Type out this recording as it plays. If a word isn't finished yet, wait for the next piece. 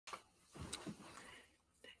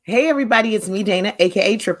Hey everybody, it's me, Dana,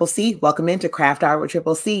 aka Triple C. Welcome into Craft Hour with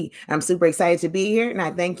Triple C. I'm super excited to be here, and I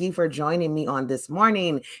thank you for joining me on this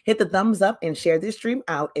morning. Hit the thumbs up and share this stream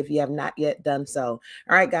out if you have not yet done so.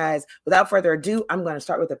 All right, guys, without further ado, I'm going to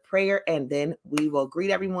start with a prayer, and then we will greet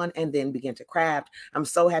everyone and then begin to craft. I'm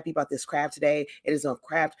so happy about this craft today. It is a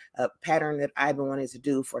craft pattern that I've been wanting to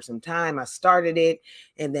do for some time. I started it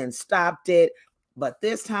and then stopped it, but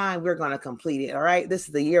this time we're going to complete it. All right, this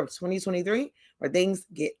is the year of 2023. Where things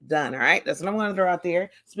get done. All right. That's what I'm going to throw out there.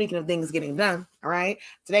 Speaking of things getting done. All right.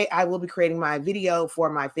 Today, I will be creating my video for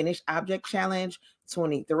my Finished Object Challenge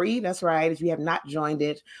 23. That's right. If you have not joined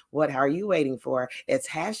it, what are you waiting for? It's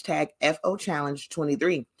hashtag FO Challenge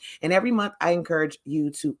 23. And every month, I encourage you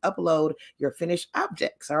to upload your finished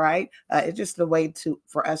objects. All right. It's just a way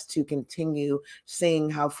for us to continue seeing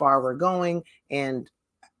how far we're going and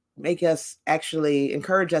make us actually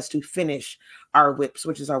encourage us to finish our WIPs,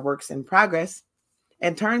 which is our works in progress,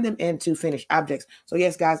 and turn them into finished objects. So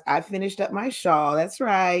yes, guys, I finished up my shawl. That's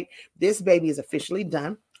right. This baby is officially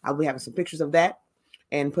done. I'll be having some pictures of that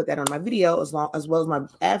and put that on my video as well as my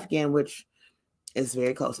Afghan, which is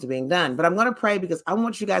very close to being done. But I'm going to pray because I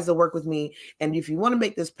want you guys to work with me. And if you want to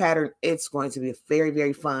make this pattern, it's going to be very,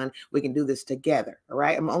 very fun. We can do this together. All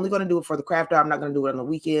right. I'm only going to do it for the craft hour. I'm not going to do it on the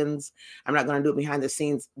weekends. I'm not going to do it behind the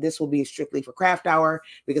scenes. This will be strictly for craft hour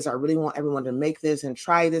because I really want everyone to make this and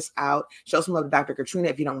try this out. Show some love to Dr. Katrina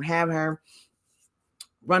if you don't have her.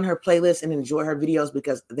 Run her playlist and enjoy her videos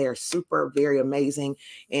because they're super, very amazing.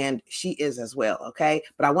 And she is as well. Okay.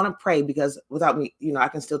 But I want to pray because without me, I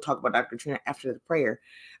can still talk about Dr. Katrina after the prayer.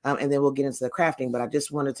 And then we'll get into the crafting. But I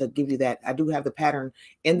just wanted to give you that. I do have the pattern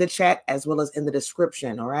in the chat as well as in the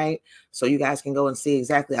description. All right. So you guys can go and see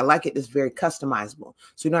exactly. I like it. It's very customizable.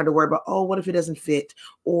 So you don't have to worry about, oh, what if it doesn't fit?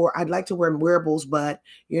 Or I'd like to wear wearables, but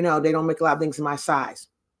they don't make a lot of things in my size.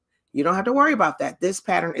 You don't have to worry about that. This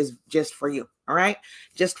pattern is just for you. All right.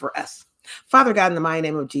 Just for us. Father God, in the mighty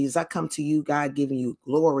name of Jesus, I come to you, God, giving you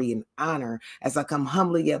glory and honor as I come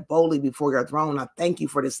humbly yet boldly before your throne. I thank you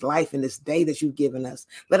for this life and this day that you've given us.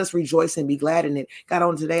 Let us rejoice and be glad in it. God,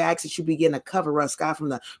 on today, I ask that you begin to cover us, God, from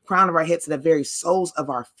the crown of our heads to the very soles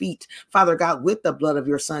of our feet. Father God, with the blood of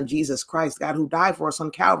your son, Jesus Christ, God, who died for us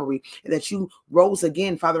on Calvary, and that you rose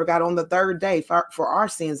again, Father God, on the third day for our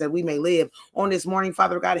sins that we may live. On this morning,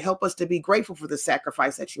 Father God, help us to be grateful for the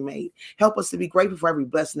sacrifice that you made. Help us to be grateful for every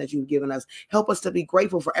blessing that you've given us. Help us to be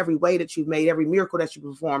grateful for every way that you've made, every miracle that you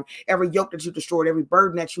performed, every yoke that you destroyed, every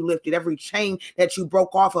burden that you lifted, every chain that you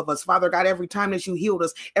broke off of us. Father God, every time that you healed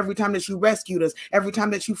us, every time that you rescued us, every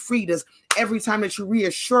time that you freed us, every time that you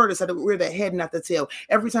reassured us that we're the head and not the tail,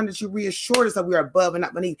 every time that you reassured us that we are above and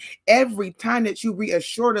not beneath, every time that you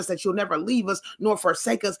reassured us that you'll never leave us nor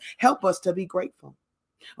forsake us, help us to be grateful.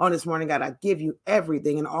 On this morning, God, I give you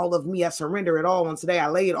everything and all of me. I surrender it all on today. I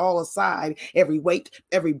lay it all aside, every weight,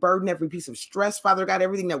 every burden, every piece of stress. Father God,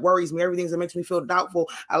 everything that worries me, everything that makes me feel doubtful,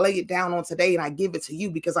 I lay it down on today and I give it to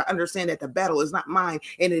you because I understand that the battle is not mine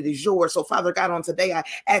and it is yours. So Father God, on today, I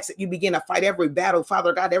ask that you begin to fight every battle.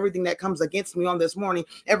 Father God, everything that comes against me on this morning,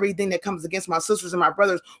 everything that comes against my sisters and my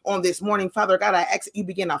brothers on this morning, Father God, I ask that you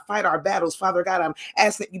begin to fight our battles. Father God, I'm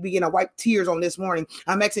asking that you begin to wipe tears on this morning.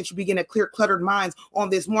 I'm asking that you begin to clear cluttered minds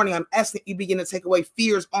on this morning. I'm asking that you begin to take away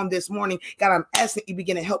fears on this morning. God, I'm asking that you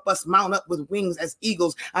begin to help us mount up with wings as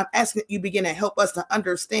eagles. I'm asking that you begin to help us to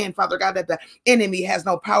understand, Father God, that the enemy has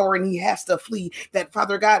no power and he has to flee. That,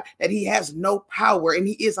 Father God, that he has no power and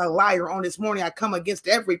he is a liar. On this morning, I come against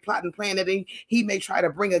every plot and plan that he may try to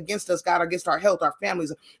bring against us, God, against our health, our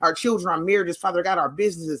families, our children, our marriages, Father God, our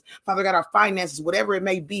businesses, Father God, our finances, whatever it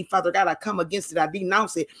may be, Father God, I come against it. I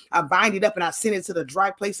denounce it. I bind it up and I send it to the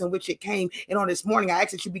dry place in which it came. And on this morning, I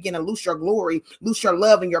ask that you begin to loose your glory, loose your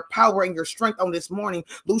love and your power and your strength on this morning.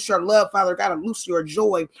 Loose your love, Father God, and loose your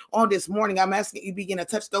joy on this morning. I'm asking you begin to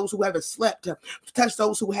touch those who haven't slept, touch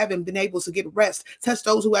those who haven't been able to get rest, touch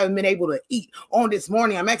those who haven't been able to eat on this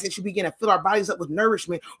morning. I'm asking that you begin to fill our bodies up with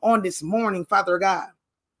nourishment on this morning, Father God.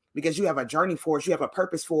 Because you have a journey for us, you have a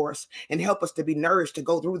purpose for us, and help us to be nourished to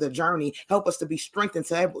go through the journey. Help us to be strengthened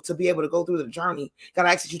to be able to go through the journey. God,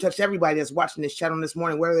 I ask that you touch everybody that's watching this channel this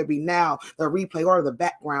morning, whether it be now, the replay, or the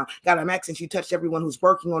background. God, I'm asking that you touch everyone who's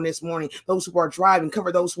working on this morning, those who are driving,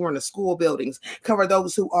 cover those who are in the school buildings, cover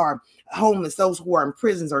those who are homeless, those who are in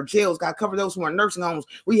prisons or jails. God, cover those who are in nursing homes,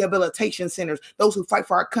 rehabilitation centers, those who fight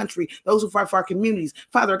for our country, those who fight for our communities.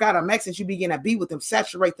 Father God, I'm asking that you begin to be with them,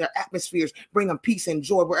 saturate their atmospheres, bring them peace and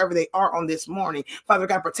joy wherever wherever they are on this morning. Father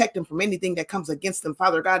God, protect them from anything that comes against them.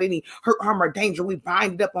 Father God, any hurt, harm, or danger, we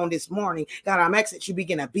bind it up on this morning. God, I'm asking that you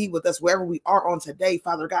begin to be with us wherever we are on today.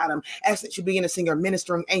 Father God, I'm asking that you begin to send your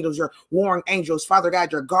ministering angels, your warring angels, Father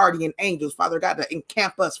God, your guardian angels, Father God, to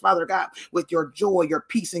encamp us, Father God, with your joy, your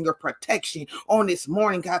peace, and your protection on this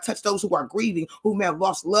morning. God, touch those who are grieving, who may have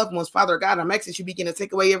lost loved ones. Father God, I'm asking that you begin to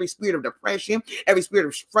take away every spirit of depression, every spirit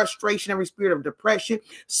of frustration, every spirit of depression,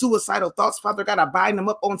 suicidal thoughts. Father God, I bind them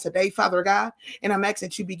up on today, Father God, and I'm asking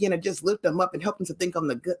that you begin to just lift them up and help them to think on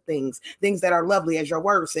the good things, things that are lovely, as your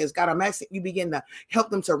word says. God, I'm asking you begin to help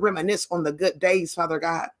them to reminisce on the good days, Father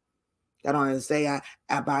God. God, on this day,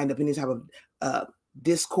 I bind up any type of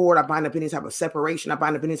discord. I bind up any type of separation. I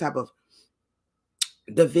bind up any type of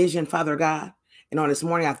division, Father God. And on this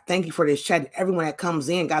morning, I thank you for this chat and everyone that comes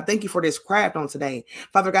in. God, thank you for this craft on today.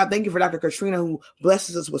 Father God, thank you for Dr. Katrina, who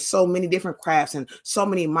blesses us with so many different crafts and so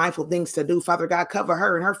many mindful things to do. Father God, cover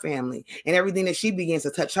her and her family and everything that she begins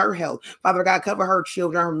to touch, her health. Father God, cover her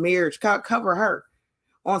children, her marriage. God, cover her.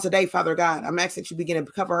 On today, Father God, I'm asking that you begin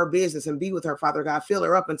to cover her business and be with her, Father God. Fill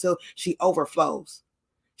her up until she overflows.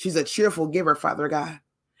 She's a cheerful giver, Father God.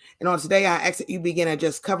 And on today, I ask that you begin to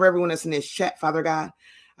just cover everyone that's in this chat, Father God.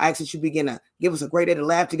 I ask that you begin to give us a great day to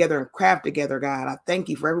laugh together and craft together, God. I thank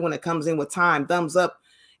you for everyone that comes in with time, thumbs up,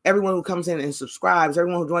 everyone who comes in and subscribes,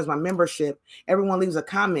 everyone who joins my membership, everyone leaves a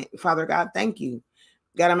comment. Father God, thank you.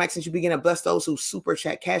 God, I'm asking that you begin to bless those who super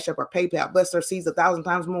chat, Cash App, or PayPal. Bless their seeds 1,000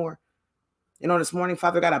 times more. And on this morning,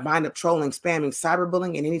 Father God, I bind up trolling, spamming,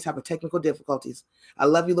 cyberbullying, and any type of technical difficulties. I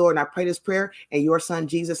love you, Lord, and I pray this prayer in your son,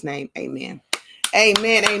 Jesus' name. Amen.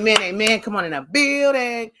 Amen, amen, amen. Come on in the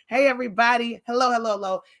building. Hey, everybody. Hello, hello,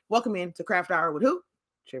 hello. Welcome in to Craft Hour with who?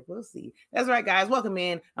 Triple C. That's right, guys. Welcome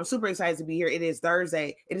in. I'm super excited to be here. It is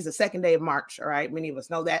Thursday. It is the second day of March, all right? Many of us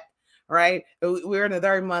know that, all right? We're in the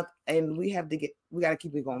third month, and we got to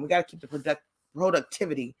keep it going. We got to keep the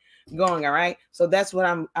productivity going, all right? So that's what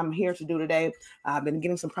I'm here to do today. I've been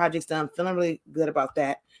getting some projects done, feeling really good about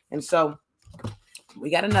that. And so we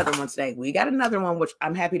got another one today. We got another one, which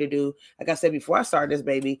I'm happy to do. Like I said before I started this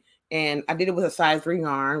baby, and I did it with a size 3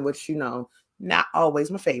 yarn, which, you know, not always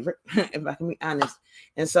my favorite, if I can be honest.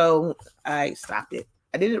 And so I stopped it.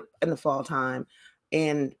 I did it in the fall time,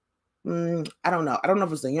 and I don't know. I don't know if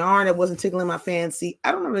it was the yarn that wasn't tickling my fancy.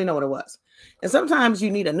 I don't really know what it was. And sometimes you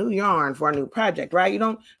need a new yarn for a new project, right? You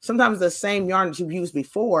don't, sometimes the same yarn that you've used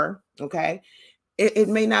before, okay, it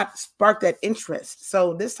may not spark that interest.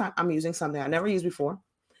 So this time I'm using something I never used before,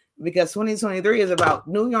 because 2023 is about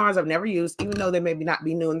new yarns I've never used, even though they maybe not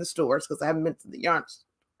be new in the stores, because I haven't been to the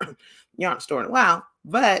yarn store in a while.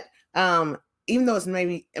 But even though it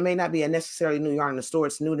may not be a necessarily new yarn in the store,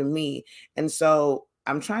 it's new to me. And so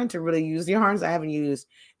I'm trying to really use yarns I haven't used,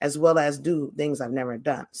 as well as do things I've never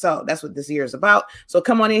done. So that's what this year is about. So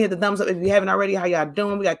come on in, hit the thumbs up if you haven't already. How y'all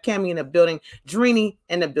doing? We got Cammy in the building, Drini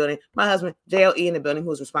in the building, my husband, JLE in the building,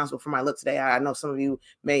 who's responsible for my look today. I know some of you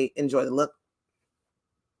may enjoy the look.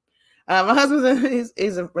 My husband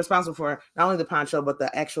is responsible for not only the poncho, but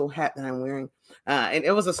the actual hat that I'm wearing. And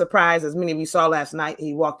it was a surprise, as many of you saw last night.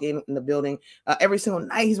 He walked in the building. Every single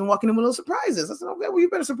night, he's been walking in with little surprises. I said, okay, well, you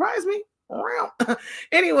better surprise me.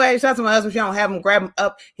 Anyway, shout out to my husband. If you don't have him, grab him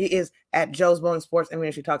up. He is at Joe's Bowling Sports and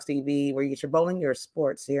Ministry Talks TV, where you get your bowling, your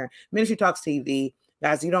sports here. Ministry Talks TV.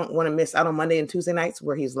 Guys, you don't want to miss out on Monday and Tuesday nights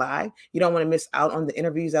where he's live. You don't want to miss out on the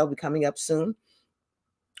interviews that will be coming up soon.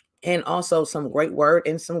 And also some great word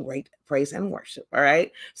and some great praise and worship. All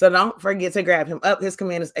right. So don't forget to grab him up. His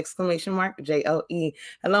command is !JOE.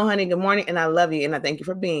 Hello, honey. Good morning. And I love you. And I thank you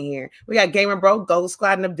for being here. We got Gamer Bro, Gold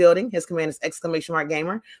Squad in the building. His command is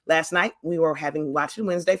 !Gamer. Last night, we were having Watch It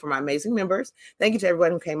Wednesday for my amazing members. Thank you to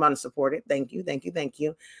everyone who came out and supported. Thank you. Thank you. Thank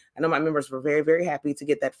you. I know my members were very, very happy to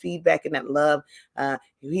get that feedback and that love.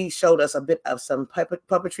 He showed us a bit of some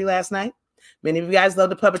puppetry last night. Many of you guys love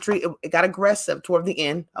the puppetry. It got aggressive toward the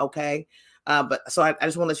end, okay? But so I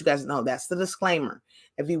just want to let you guys know that's the disclaimer.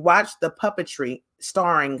 If you watch the puppetry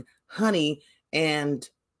starring Honey and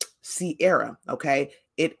Sierra, okay,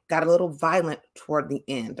 it got a little violent toward the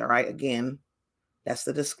end, all right? Again, that's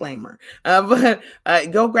the disclaimer. But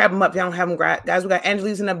go grab them up. If you don't have them, guys, we got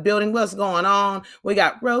Angeli's in the building. What's going on? We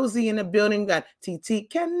got Rosie in the building. We got TT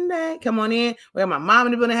Kennedy. Come on in. We got my mom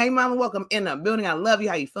in the building. Hey, mama, welcome in the building. I love you.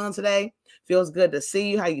 How you feeling today? Feels good to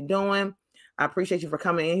see you. How you doing? I appreciate you for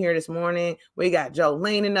coming in here this morning. We got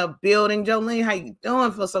Jolene in the building. Jolene, how you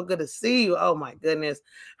doing? Feels so good to see you. Oh, my goodness.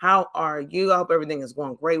 How are you? I hope everything is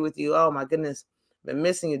going great with you. Oh, my goodness. Been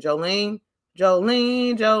missing you, Jolene.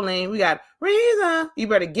 Jolene. We got Reza. You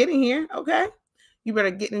better get in here, okay? You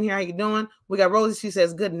better get in here. How you doing? We got Rosie. She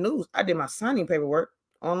says, good news. I did my signing paperwork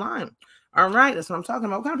online. All right, that's what I'm talking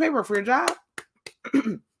about. What kind of paper for your job?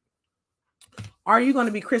 Are you going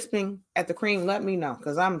to be crisping at the cream? Let me know,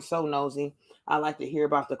 because I'm so nosy. I like to hear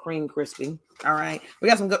about the cream crisping. All right. We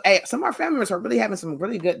got some good. Hey, some of our family members are really having some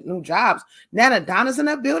really good new jobs. Nana Donna's in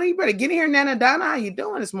that building. You better get in here, Nana Donna. How you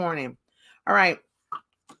doing this morning? All right.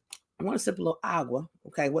 I want to sip a little agua.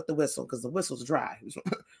 Okay, with the whistle, because the whistle's dry.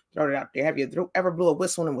 Throw it out there. Have you ever blew a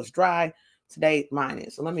whistle and it was dry? Today, mine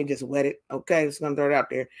is. So let me just wet it. Okay, just going to throw it out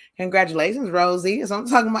there. Congratulations, Rosie. That's what I'm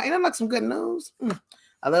talking about. Ain't that like some good news?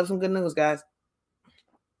 I love some good news, guys.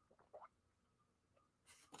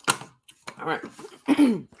 All right.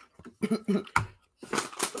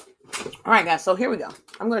 All right, guys. So here we go.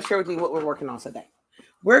 I'm going to share with you what we're working on today.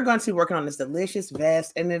 We're going to be working on this delicious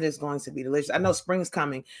vest, and it is going to be delicious. I know spring's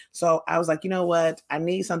coming, so I was like, you know what? I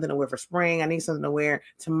need something to wear for spring. I need something to wear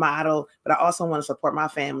to model, but I also want to support my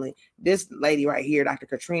family. This lady right here, Dr.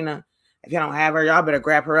 Katrina, if y'all don't have her, y'all better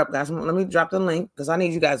grab her up, guys. Let me drop the link, because I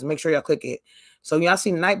need you guys to make sure y'all click it. So y'all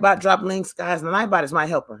see Nightbot drop links, guys. The Nightbot is my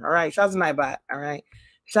helper, all right? Shout out to Nightbot, all right?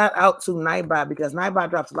 Shout out to Nightbot, because Nightbot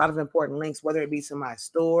drops a lot of important links, whether it be to my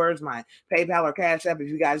stores, my PayPal or Cash App, if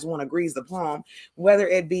you guys want to grease the palm, whether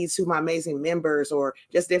it be to my amazing members or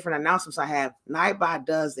just different announcements I have. Nightbot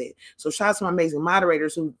does it. So shout out to my amazing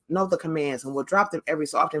moderators who know the commands and will drop them every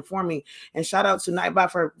so often for me. And shout out to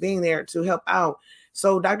Nightbot for being there to help out.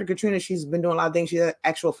 So Dr. Katrina, she's been doing a lot of things. She's an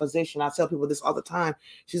actual physician. I tell people this all the time.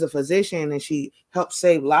 She's a physician, and she helps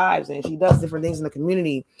save lives, and she does different things in the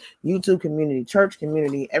community, YouTube community, church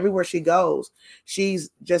community, everywhere she goes. She's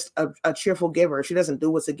just a cheerful giver. She doesn't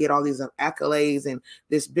do it to get all these accolades and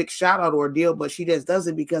this big shout out ordeal, but she just does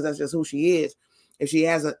it because that's just who she is. If she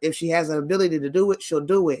has an ability to do it, she'll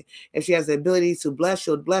do it. If she has the ability to bless,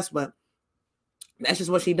 she'll bless, but that's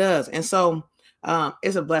just what she does. And so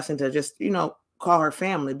it's a blessing to just, call her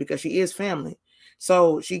family, because she is family.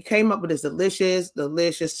 So she came up with this delicious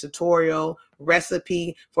tutorial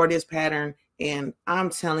recipe for this pattern. And I'm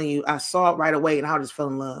telling you, I saw it right away and I just fell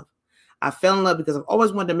in love. I fell in love because I've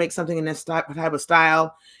always wanted to make something in this type of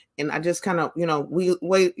style. And I just kind of,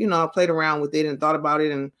 I played around with it and thought about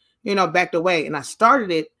it and, backed away. And I started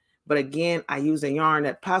it. But again, I used a yarn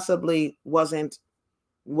that possibly wasn't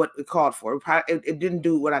what it called for. It didn't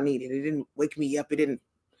do what I needed. It didn't wake me up. It didn't,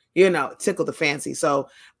 tickle the fancy. So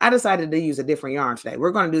I decided to use a different yarn today.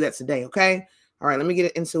 We're going to do that today. Okay. All right. Let me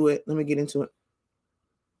get into it. Let me get into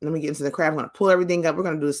the craft. I'm going to pull everything up. We're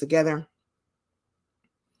going to do this together.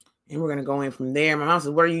 And we're going to go in from there. My mom says,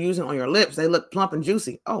 what are you using on your lips? They look plump and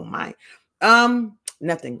juicy. Oh my.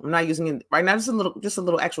 Nothing. I'm not using it right now. Just a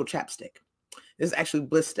little actual chapstick. This is actually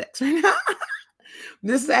Bliss Sticks right now.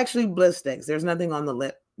 This is actually Bliss Sticks. There's nothing on the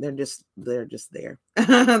lip. They're just there.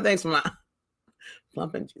 Thanks, Mom.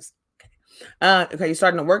 Plump and juicy. Okay, you're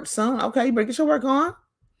starting to work soon. Okay, you better get your work on.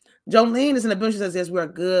 Jolene is in the building. She says, yes, we are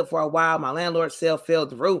good for a while. My landlord's sale fell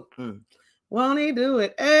through. Won't he do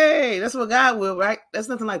it? Hey, that's what God will, right? That's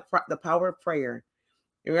nothing like the power of prayer.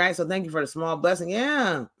 You're right. So thank you for the small blessing.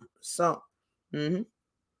 Yeah. So, and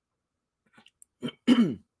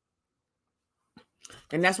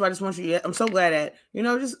that's why I just want you. I'm so glad that,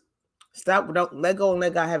 just stop. Don't let go and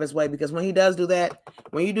let God have his way, because when he does do that,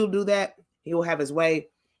 when you do that, he will have his way.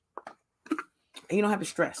 And you don't have to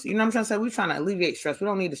stress. You know what I'm trying to say? We're trying to alleviate stress. We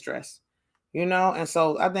don't need the stress, And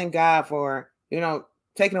so I thank God for,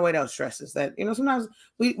 taking away those stresses that, sometimes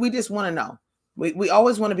we just want to know. We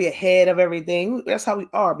always want to be ahead of everything. That's how we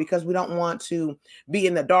are, because we don't want to be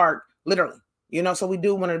in the dark, literally. So we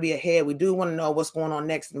do want to be ahead. We do want to know what's going on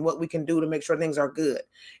next and what we can do to make sure things are good.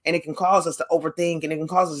 And it can cause us to overthink, and it can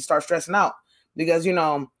cause us to start stressing out, because,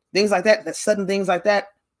 things like that sudden things like that.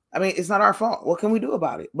 I mean, it's not our fault. What can we do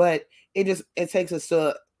about it? But it takes us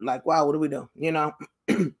to like, wow, what do we do?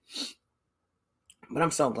 But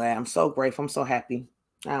I'm so glad. I'm so grateful. I'm so happy.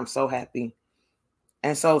 I'm so happy.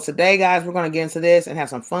 And so today, guys, we're going to get into this and have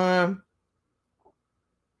some fun.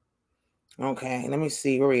 Okay, let me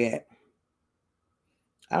see where we at.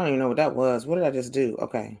 I don't even know what that was. What did I just do?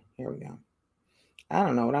 Okay, here we go. I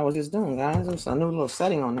don't know what I was just doing, guys. There's a new little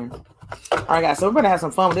setting on there. All right, guys, so we're going to have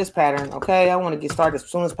some fun with this pattern, okay? I want to get started as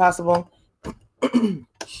soon as possible.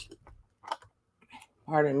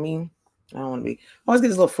 Pardon me. I don't want to be. I always get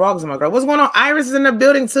these little frogs in my girl. What's going on? Iris is in the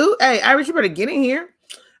building, too. Hey, Iris, you better get in here.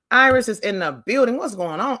 Iris is in the building. What's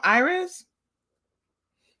going on, Iris?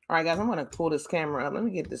 All right, guys, I'm going to pull this camera up. Let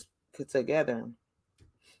me get this put together.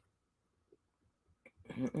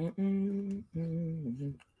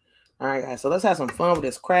 All right, guys, so let's have some fun with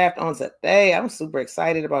this craft on today. I'm super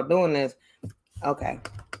excited about doing this. Okay.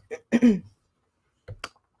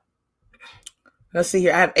 Let's see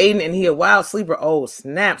here. I have Aiden in here. Wild sleeper. Oh,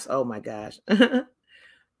 snaps. Oh, my gosh.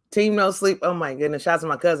 Team No Sleep. Oh my goodness. Shout out to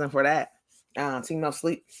my cousin for that. Team No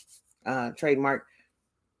Sleep trademark.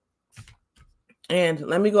 And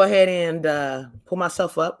let me go ahead and pull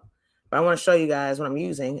myself up. But I want to show you guys what I'm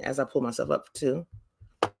using as I pull myself up too.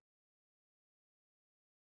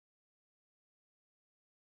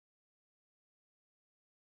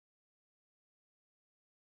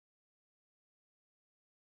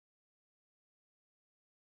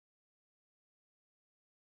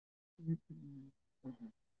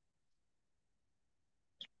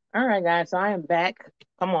 All right, guys. So I am back.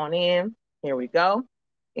 Come on in. Here we go.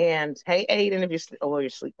 And hey, Aiden, if you're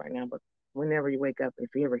asleep right now, but whenever you wake up, if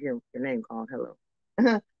you ever hear your name called, hello.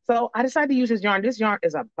 So I decided to use this yarn. This yarn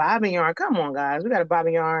is a bobbin yarn. Come on, guys. We got a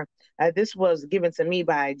bobbin yarn. This was given to me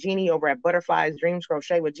by Jeannie over at Butterflies Dreams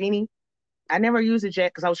Crochet with Jeannie. I never used it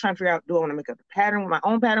yet because I was trying to figure out, do I want to make a pattern, my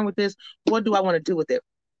own pattern with this? What do I want to do with it?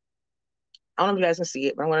 I don't know if you guys can see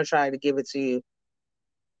it, but I'm going to try to give it to you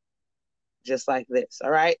just like this. All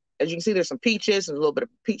right. As you can see, there's some peaches and a little bit of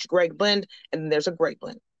peach gray blend, and then there's a gray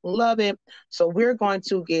blend. Love it. So we're going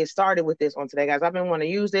to get started with this on today, guys. I've been wanting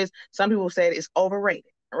to use this. Some people say it's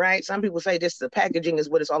overrated. All right. Some people say this, the packaging is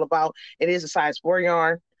what it's all about. It is a size 4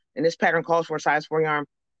 yarn, and this pattern calls for a size 4 yarn.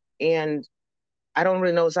 And I don't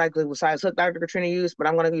really know exactly what size hook Dr. Katrina used, but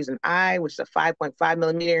I'm going to use an I, which is a 5.5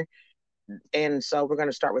 millimeter. And so we're going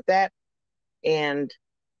to start with that. And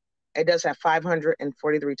it does have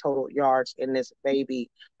 543 total yards in this baby.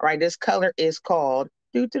 All right, this color is called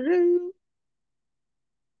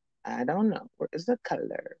I don't know. What is the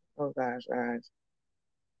color? Oh gosh, guys.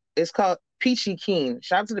 It's called Peachy Keen.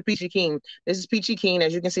 Shout out to the Peachy Keen. This is Peachy Keen.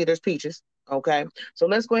 As you can see, there's peaches. Okay. So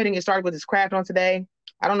let's go ahead and get started with this craft on today.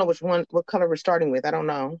 I don't know what color we're starting with. I don't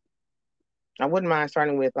know. I wouldn't mind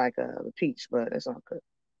starting with like the peach, but it's all good.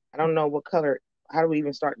 I don't know what color. How do we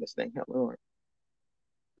even start this thing? Help me, Lord.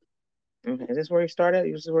 Okay, is this where you started?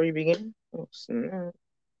 Is this where you begin? Oh, snap.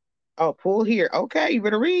 Oh, pull here. Okay, you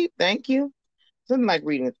better read. Thank you. Something like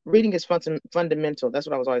reading. Reading is fundamental. That's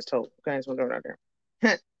what I was always told. Okay, that's what I'm doing out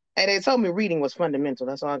there. And they told me reading was fundamental.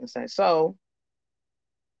 That's all I can say. So,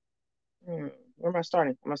 where am I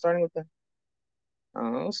starting? Am I starting with the?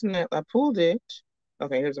 Oh, snap. I pulled it.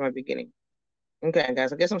 Okay, here's my beginning. Okay,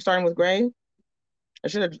 guys, I guess I'm starting with gray. I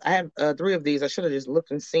have 3 of these. I should have just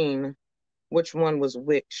looked and seen which one was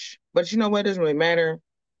which. But you know what? It doesn't really matter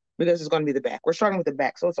because it's going to be the back. We're starting with the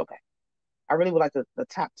back, so it's okay. I really would like the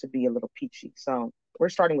top to be a little peachy. So we're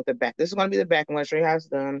starting with the back. This is going to be the back. I'm going to show you how it's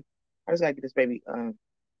done. I just got to get this baby.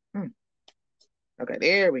 Okay,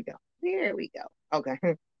 there we go. There we go. Okay.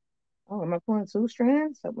 Oh, am I pulling 2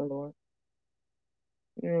 strands? Help me, Lord.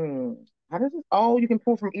 How does it? Oh, you can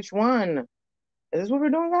pull from each one. Is this what we're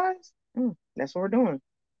doing, guys? That's what we're doing.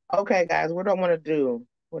 Okay, guys, what do I want to do?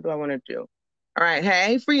 What do I want to do? All right.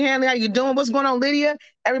 Hey, Freehandly, how you doing? What's going on, Lydia?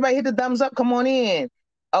 Everybody hit the thumbs up. Come on in.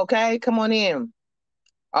 Okay, come on in.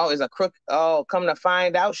 Oh, is a crook. Oh, come to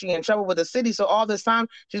find out, she in trouble with the city. So all this time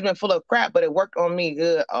she's been full of crap, but it worked on me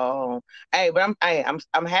good. Oh, hey, but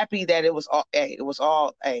I'm happy that it was all. Hey, it was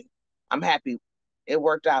all. Hey, I'm happy. It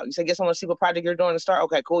worked out. You said, guess I want to see what project you're doing to start.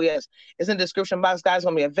 Okay, cool. Yes, it's in the description box, guys. It's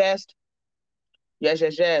gonna be a vest. Yes,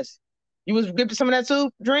 yes, yes. You was gifted some of that too,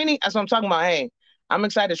 Drini? That's what I'm talking about. Hey, I'm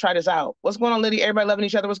excited to try this out. What's going on, Lydia? Everybody loving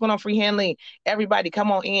each other. What's going on, Freehandly? Everybody, come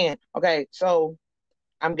on in. Okay, so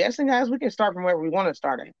I'm guessing, guys, we can start from wherever we want to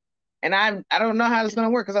start at. And I don't know how it's going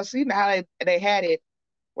to work because I've seen how they had it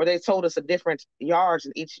where they told us the different yards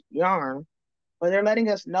in each yarn, but they're letting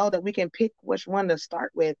us know that we can pick which one to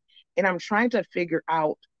start with. And I'm trying to figure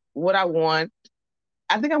out what I want.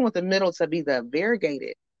 I think I want the middle to be the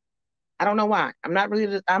variegated. I don't know why.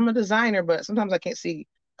 I'm a designer, but sometimes I can't see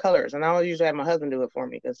colors. And I always usually have my husband do it for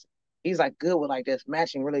me because he's like good with like this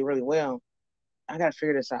matching really, really well. I got to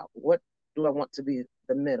figure this out. What do I want to be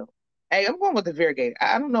the middle? Hey, I'm going with the variegated.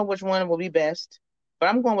 I don't know which one will be best, but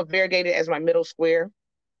I'm going with variegated as my middle square.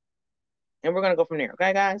 And we're going to go from there.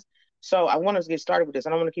 Okay, guys? So I want us to get started with this.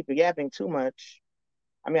 I don't want to keep the yapping too much.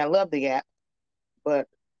 I mean, I love the yap, but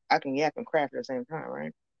I can yap and craft at the same time,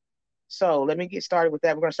 right? So let me get started with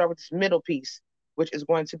that. We're going to start with this middle piece, which is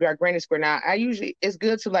going to be our granny square. Now, it's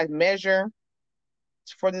good to like measure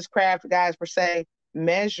for this craft, guys, per se,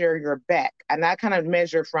 measure your back. And I kind of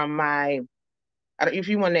measure from if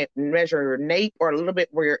you want to measure your nape or a little bit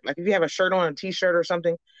where like if you have a shirt on, a t-shirt or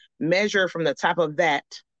something, measure from the top of that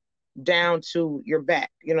down to your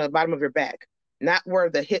back, the bottom of your back, not where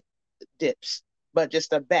the hip dips, but just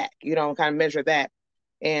the back, kind of measure that.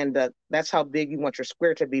 And that's how big you want your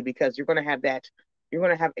square to be because you're going to have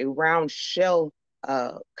a round shell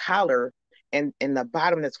collar and in the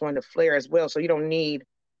bottom that's going to flare as well. So you don't need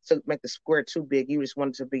to make the square too big. You just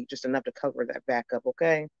want it to be just enough to cover that back up,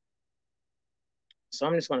 okay? So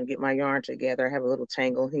I'm just going to get my yarn together. I have a little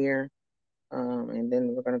tangle here. And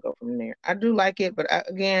then we're going to go from there. I do like it, but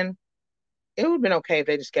again, it would have been okay if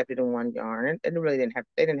they just kept it in one yarn. It really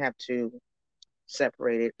they didn't have to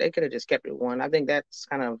separate it. They could have just kept it one. I think that's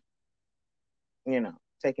kind of,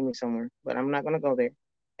 taking me somewhere, but I'm not going to go there.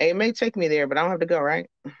 It may take me there, but I don't have to go, right?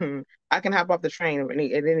 I can hop off the train at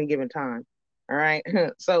any given time. All right.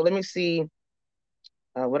 So let me see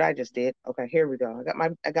what I just did. Okay, here we go.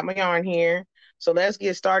 I got my yarn here. So let's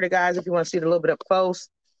get started, guys. If you want to see it a little bit up close,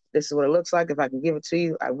 this is what it looks like. If I can give it to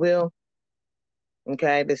you, I will.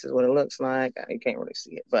 Okay, this is what it looks like. You can't really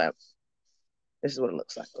see it, but this is what it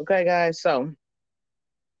looks like. Okay, guys. So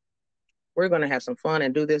we're going to have some fun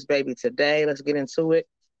and do this baby today. Let's get into it.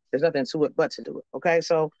 There's nothing to it but to do it. Okay,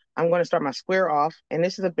 so I'm going to start my square off. And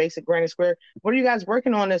this is a basic granny square. What are you guys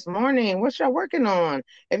working on this morning? What y'all working on?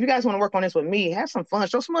 If you guys want to work on this with me, have some fun.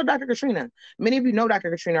 Show some love to Dr. Katrina. Many of you know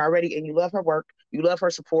Dr. Katrina already, and you love her work. You love her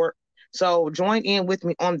support. So join in with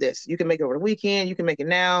me on this. You can make it over the weekend. You can make it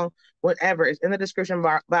now. Whatever. It's in the description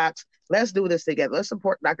box. Let's do this together. Let's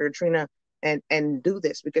support Dr. Katrina and do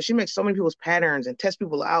this, because she makes so many people's patterns and test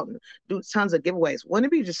people out and do tons of giveaways.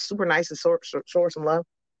 Wouldn't it be just super nice to show her some love?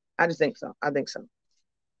 I just think so. I think so.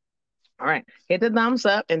 All right. Hit the thumbs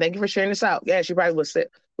up and thank you for sharing this out. Yeah, she probably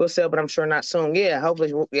will sell, but I'm sure not soon. Yeah,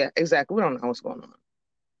 hopefully. Yeah, exactly. We don't know what's going on.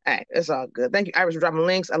 All right, it's all good. Thank you, Iris, for dropping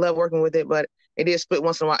links. I love working with it, but it did split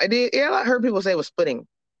once in a while. It did. Yeah, I heard people say it was splitting.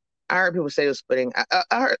 I heard people say it was splitting.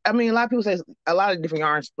 I mean, a lot of people say a lot of different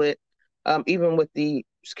yarns split. Even with the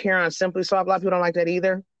Caron Simply Soft, a lot of people don't like that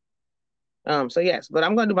either. So yes, but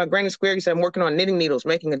I'm gonna do my granny square. You said I'm working on knitting needles,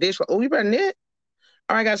 making a dish. Oh, you better knit.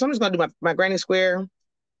 All right, guys. So I'm just gonna do my granny square.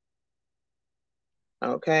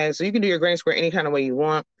 Okay, so you can do your granny square any kind of way you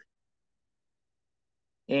want,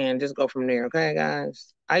 and just go from there. Okay,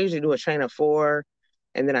 guys. I usually do a chain of 4,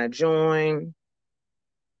 and then I join.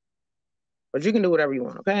 But you can do whatever you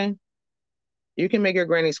want. Okay. You can make your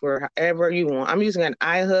granny square however you want. I'm using an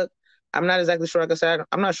eye hook. I'm not exactly sure. Like I said,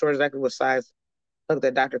 I'm not sure exactly what size hook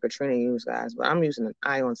that Dr. Katrina used, guys, but I'm using an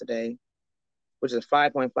eye on today, which is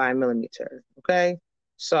 5.5 millimeter. Okay.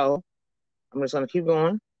 So I'm just going to keep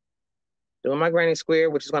going. Doing my granny square,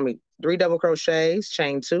 which is going to be 3 double crochets,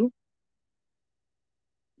 chain 2.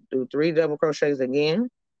 Do 3 double crochets again.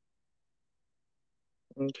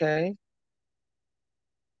 Okay.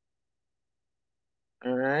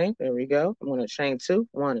 All right. There we go. I'm going to chain 2,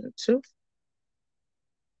 1 and 2.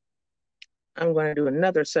 I'm going to do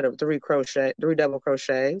another set of 3 double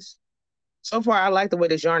crochets. So far, I like the way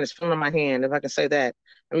this yarn is feeling in my hand, if I can say that.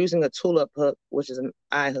 I'm using a tulip hook, which is an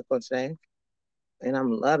eye hook on today, and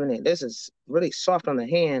I'm loving it. This is really soft on the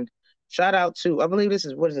hand. Shout out to, I believe this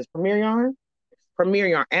is, what is this, Premier Yarn? Premier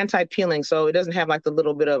Yarn, anti-peeling, so it doesn't have like the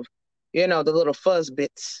little bit of, the little fuzz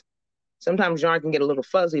bits. Sometimes yarn can get a little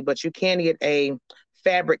fuzzy, but you can get a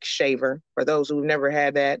fabric shaver for those who've never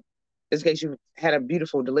had that. In this case, you've had a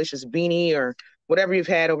beautiful, delicious beanie or whatever you've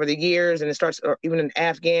had over the years, and it starts, or even an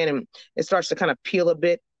Afghan, and it starts to kind of peel a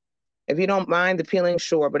bit. If you don't mind the peeling,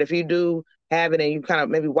 sure. But if you do have it and you kind of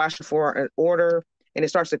maybe wash it for an order and it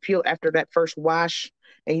starts to peel after that first wash,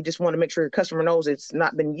 and you just want to make sure your customer knows it's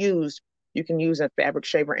not been used, you can use a fabric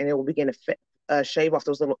shaver and it will begin to shave off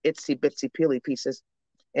those little itsy bitsy peely pieces,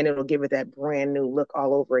 and it'll give it that brand new look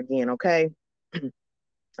all over again. Okay.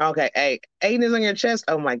 Okay. Hey, Aiden is on your chest.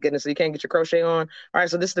 Oh my goodness. So you can't get your crochet on. All right.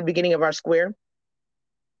 So this is the beginning of our square.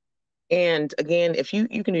 And again, if you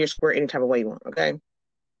can do your square any type of way you want. Okay.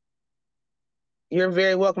 You're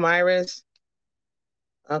very welcome, Iris.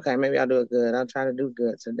 Okay, maybe I'll do it good. I'll try to do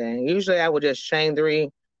good today. Usually I will just chain 3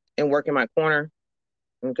 and work in my corner.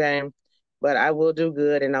 Okay. But I will do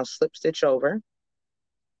good and I'll slip stitch over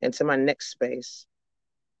into my next space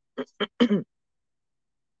and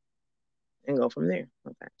go from there.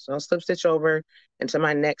 Okay. So I'll slip stitch over into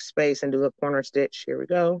my next space and do a corner stitch. Here we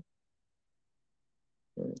go.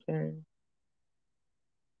 Okay.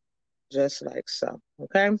 Just like so.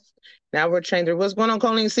 Okay. Now we're changing. What's going on,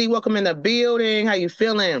 Colleen C? Welcome in the building. How you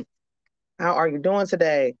feeling? How are you doing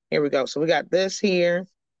today? Here we go. So we got this here.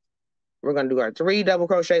 We're going to do our 3 double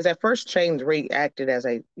crochets. That first chain 3 acted as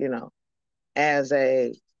a, as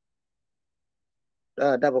a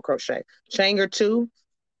double crochet. Chain your 2.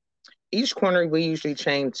 Each corner we usually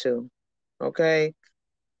chain 2. Okay.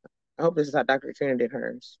 I hope this is how Dr. Katrina did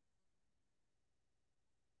hers.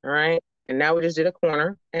 All right. And now we just did a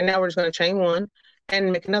corner. And now we're just going to chain 1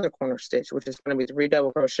 and make another corner stitch, which is going to be 3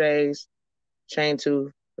 double crochets, chain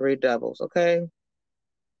 2, 3 doubles. Okay.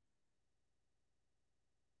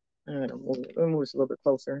 I'm going to move this a little bit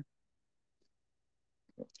closer.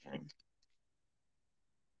 Okay.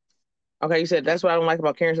 Okay, you said that's what I don't like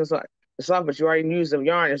about Karen. So It's soft, but you already used the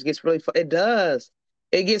yarn. It gets really, it does.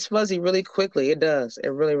 It gets fuzzy really quickly. It does. It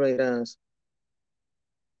really, really does.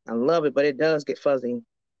 I love it, but it does get fuzzy.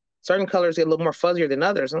 Certain colors get a little more fuzzier than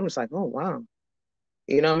others. I'm just like, oh, wow.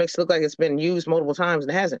 You know, it makes it look like it's been used multiple times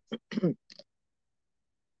and it hasn't.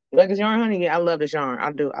 Like this yarn, honey? Yeah, I love this yarn.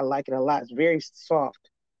 I do. I like it a lot. It's very soft.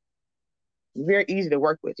 Very easy to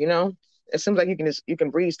work with, you know? It seems like you can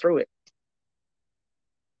breeze through it.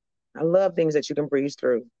 I love things that you can breeze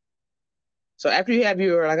through. So after you have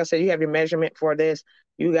your, like I said, you have your measurement for this,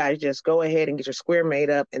 you guys just go ahead and get your square made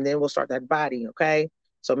up and then we'll start that body, okay?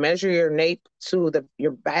 So measure your nape to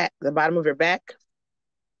your back, the bottom of your back,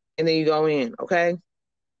 and then you go in, okay?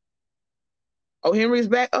 Oh, Henry's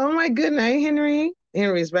back. Oh my goodness, hey, Henry.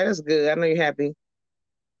 Henry's back. That's good. I know you're happy.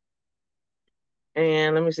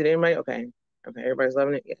 And let me see, anybody? Okay. Okay, everybody's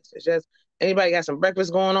loving it. Yes. It's just anybody got some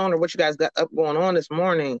breakfast going on or what you guys got up going on this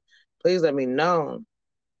morning, please let me know.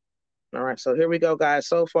 All right, so here we go, guys.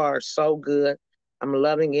 So far, so good. I'm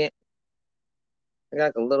loving it. I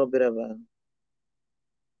got a little bit of a,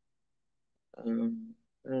 I don't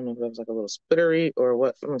know if that was like a little spittery or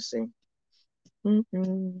what. Let me see. I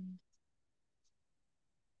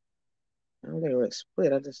don't think it really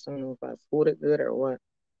split. I just don't know if I pulled it good or what.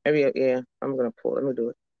 Maybe, yeah, I'm going to pull. Let me do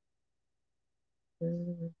it.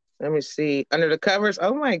 Let me see. Under the covers.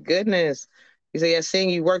 Oh my goodness. You say, yeah, seeing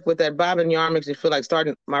you work with that bobbin yarn makes me feel like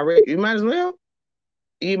starting my rig. You might as well.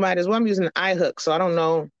 You might as well. I'm using an eye hook, so I don't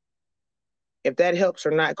know if that helps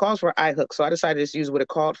or not. It calls for an eye hook, so I decided to just use what it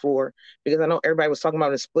called for because I know everybody was talking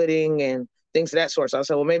about the splitting and things of that sort. So I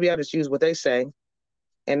said, well, maybe I'll just use what they say,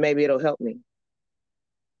 and maybe it'll help me.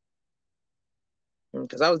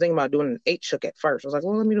 Because I was thinking about doing an H hook at first. I was like,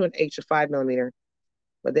 well, let me do an H of 5mm.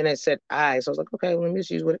 But then it said I, so I was like, okay, well, let me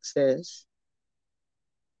just use what it says.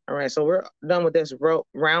 All right, so we're done with this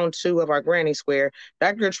round 2 of our granny square.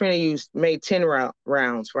 Dr. Katrina made 10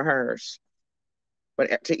 rounds for hers.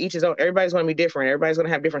 But to each his own, everybody's going to be different. Everybody's going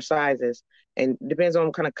to have different sizes. And depends on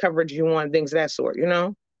what kind of coverage you want, things of that sort, you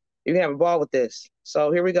know? You can have a ball with this.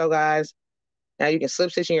 So here we go, guys. Now you can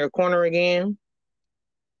slip stitch in your corner again.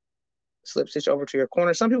 Slip stitch over to your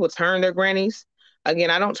corner. Some people turn their grannies.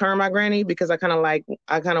 Again, I don't turn my granny because I kind of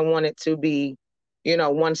want it to be, you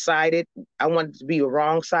know, one-sided. I want it to be a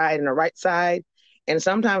wrong side and a right side. And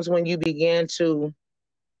sometimes when you begin to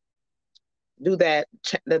do that,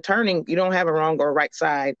 the turning, you don't have a wrong or right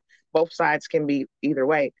side. Both sides can be either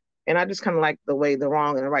way. And I just kind of like the way the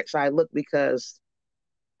wrong and the right side look because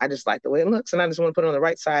I just like the way it looks. And I just want to put it on the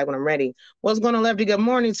right side when I'm ready. What's going on, Lefty? Good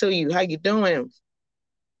morning to you. How you doing?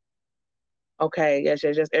 Okay, yes.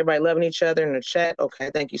 Everybody loving each other in the chat.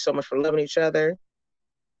 Okay, thank you so much for loving each other.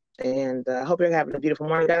 And I hope you're having a beautiful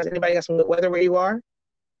morning, guys. Anybody got some good weather where you are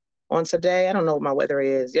on today? I don't know what my weather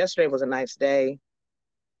is. Yesterday was a nice day.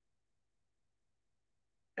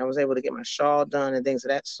 I was able to get my shawl done and things of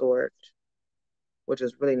that sort, which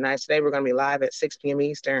is really nice. Today we're going to be live at 6 p.m.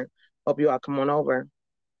 Eastern. Hope you all come on over,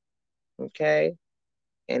 okay,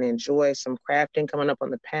 and enjoy some crafting coming up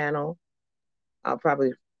on the panel. I'll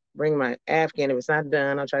probably bring my Afghan. If it's not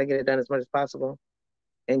done, I'll try to get it done as much as possible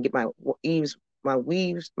and get my ends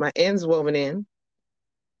woven in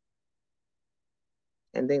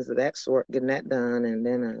and things of that sort, getting that done, and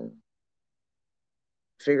then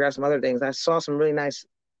figure out some other things. I saw some really nice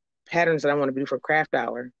patterns that I want to do for craft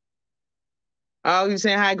hour. Oh, you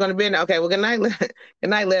saying hi, going to bed? Okay, well, good night. Good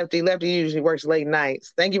night, Lefty. Lefty usually works late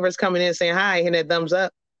nights. Thank you for coming in, saying hi, hitting that thumbs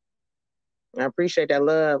up. I appreciate that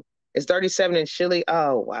love. It's 37 in Chile.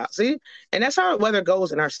 Oh, wow. See? And that's how the weather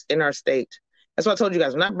goes in our state. That's what I told you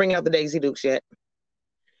guys. I'm not bringing out the Daisy Dukes yet.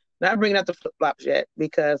 Not bringing out the flip-flops yet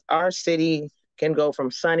because our city can go from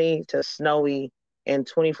sunny to snowy in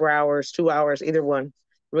 24 hours, 2 hours, either one. It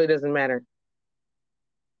really doesn't matter.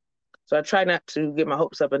 So I try not to get my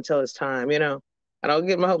hopes up until it's time, you know. I don't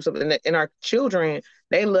get my hopes up. And our children,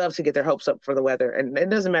 they love to get their hopes up for the weather. And it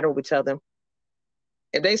doesn't matter what we tell them.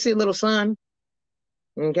 If they see a little sun,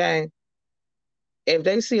 okay, if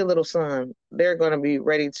they see a little sun, they're going to be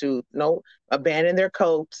ready to abandon their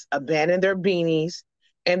coats, abandon their beanies,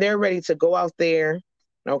 and they're ready to go out there,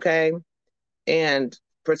 okay, and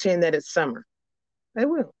pretend that it's summer. They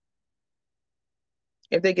will.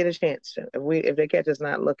 If they get a chance to. If they catch us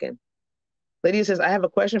not looking. Lydia says, I have a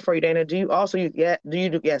question for you, Dana. Do you also use,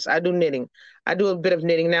 yes, I do knitting. I do a bit of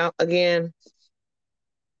knitting now. Again,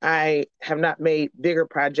 I have not made bigger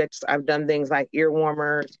projects. I've done things like ear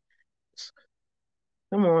warmers.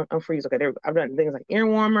 Come on, I'm freezing. Okay, there we go. I've done things like ear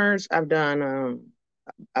warmers. I've done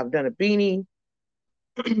a beanie.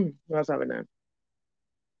 What else have I done?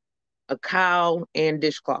 A cowl and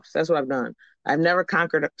dishcloths. That's what I've done. I've never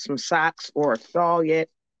conquered some socks or a shawl yet.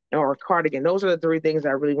 or a cardigan. Those are the three things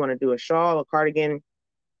I really want to do: a shawl, a cardigan,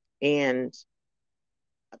 and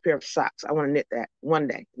a pair of socks. I want to knit that one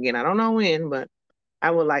day. Again, I don't know when, but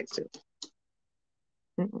I would like to.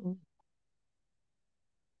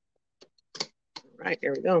 Right,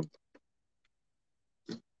 there we go.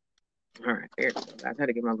 All right, there we go. I had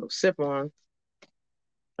to get my little sip on.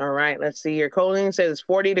 All right, let's see here. Colleen says it's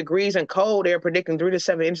 40 degrees and cold. They're predicting 3 to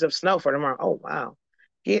 7 inches of snow for tomorrow. Oh, wow.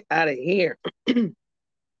 Get out of here.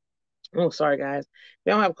 Oh, sorry, guys. If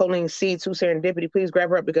you don't have Colleen C, to Serendipity, please grab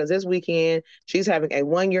her up because this weekend she's having a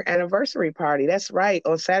 1-year anniversary party. That's right,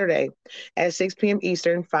 on Saturday at 6 p.m.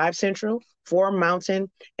 Eastern, 5 Central, 4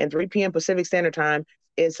 Mountain, and 3 p.m. Pacific Standard Time.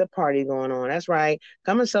 It's a party going on. That's right.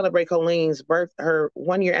 Come and celebrate Colleen's her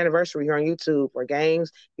 1-year anniversary here on YouTube for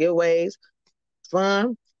games, giveaways,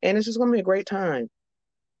 fun, and it's just going to be a great time.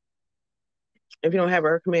 If you don't have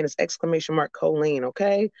her command is !Colleen,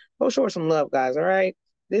 okay? Go show her some love, guys, all right?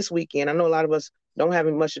 This weekend, I know a lot of us don't have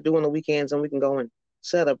much to do on the weekends, and we can go and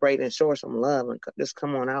celebrate and show her some love and just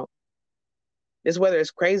come on out. This weather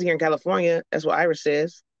is crazy here in California. That's what Iris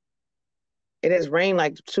says. It has rained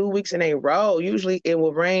like 2 weeks in a row. Usually it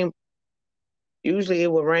will rain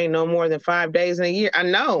no more than 5 days in a year. I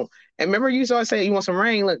know. And remember you saw say you want some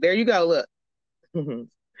rain. Look, there you go. Look.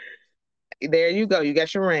 There you go. You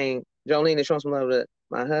got your rain. Jolene is showing some love to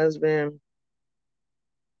my husband.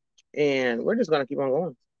 And we're just going to keep on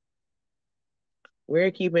going.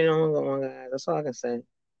 We're keeping on going, guys. That's all I can say.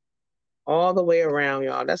 All the way around,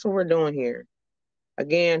 y'all. That's what we're doing here.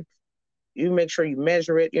 Again, you make sure you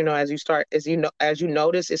measure it. You know, as you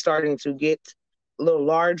notice, it's starting to get a little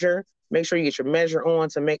larger. Make sure you get your measure on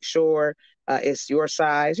to make sure it's your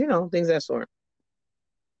size. You know, things of that sort.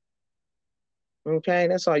 Okay,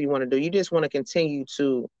 that's all you want to do. You just want to continue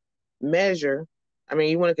to measure. I mean,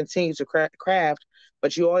 you want to continue to craft,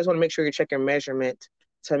 but you always want to make sure you check your measurement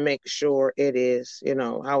to make sure it is, you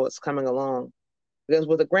know, how it's coming along. Because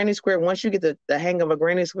with a granny square, once you get the hang of a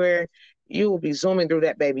granny square, you will be zooming through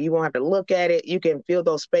that baby. You won't have to look at it. You can feel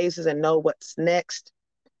those spaces and know what's next.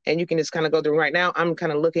 And you can just kind of go through. Right now, I'm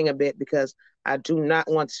kind of looking a bit because I don't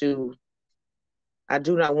want to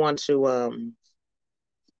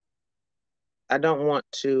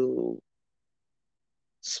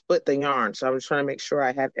split the yarn. So I'm just trying to make sure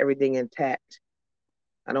I have everything intact.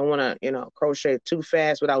 I don't want to, you know, crochet too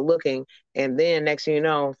fast without looking. And then next thing you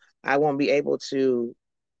know, I won't be able to,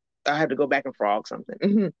 I have to go back and frog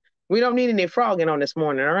something. We don't need any frogging on this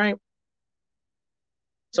morning, all right?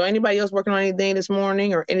 So anybody else working on anything this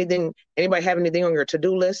morning or anything, anybody have anything on your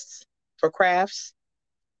to-do lists for crafts?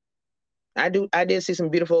 I did see some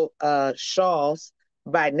beautiful shawls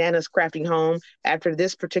by Nana's Crafting Home. After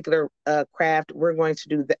this particular craft, we're going to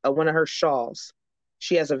do one of her shawls.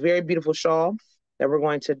 She has a very beautiful shawl that we're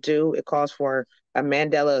going to do. It calls for a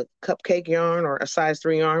Mandela cupcake yarn or a size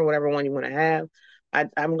 3 yarn, whatever one you want to have.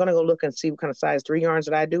 I'm going to go look and see what kind of size 3 yarns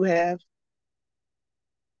that I do have.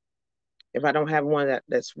 If I don't have one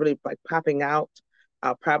that's really like popping out,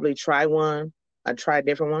 I'll probably try one. I'll try a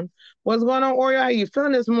different one. What's going on, Oreo? How you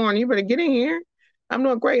feeling this morning? You better get in here. I'm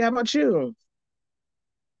doing great. How about you?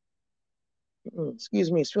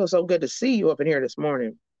 Excuse me. It feels so good to see you up in here this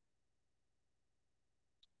morning.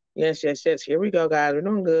 Yes, yes, yes. Here we go, guys. We're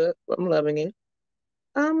doing good. I'm loving it.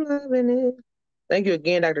 I'm loving it. Thank you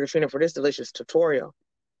again, Dr. Katrina, for this delicious tutorial,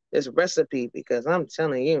 this recipe, because I'm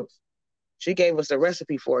telling you, she gave us the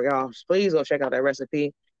recipe for it, y'all. Please go check out that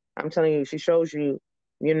recipe. I'm telling you, she shows you,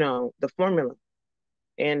 you know, the formula.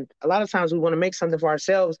 And a lot of times we want to make something for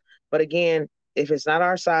ourselves. But again, if it's not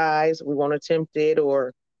our size, we won't attempt it,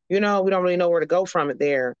 or, you know, we don't really know where to go from it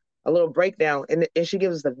there. A little breakdown. And she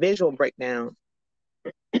gives us the visual breakdown.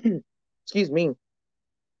 Excuse me.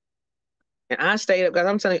 And I stayed up, guys.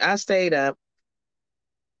 I'm telling you, I stayed up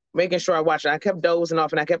making sure I watched it. I kept dozing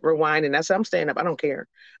off and I kept rewinding. That's I'm staying up. I don't care.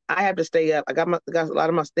 I have to stay up. I got a lot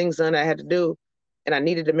of my things done that I had to do. And I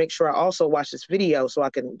needed to make sure I also watched this video so I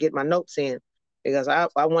can get my notes in, because I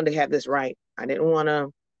wanted to have this right. I didn't want to,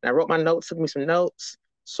 I wrote my notes, took me some notes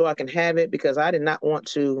so I can have it, because I did not want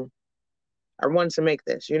to, I wanted to make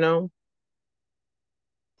this, you know?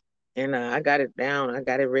 And I got it down. I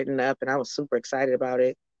got it written up and I was super excited about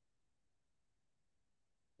it.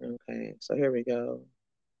 Okay, so here we go.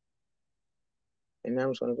 And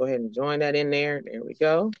I'm just going to go ahead and join that in there. There we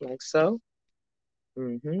go, like so.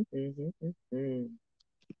 And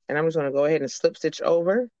I'm just going to go ahead and slip stitch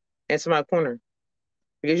over into my corner,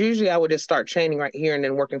 because usually I would just start chaining right here and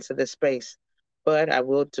then work into this space. But I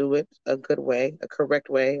will do it a good way, a correct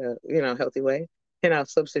way, you know, healthy way. And I'll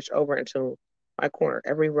slip stitch over into my corner.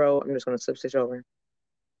 Every row, I'm just going to slip stitch over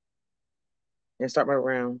and start my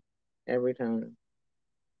round every time.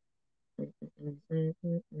 Okay,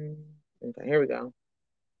 here we go.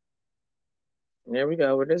 There we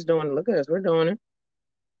go. We're just doing, look at us, we're doing it.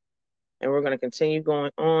 And we're going to continue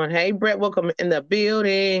going on. Hey, Brett, welcome in the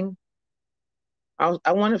building.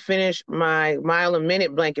 I want to finish my mile a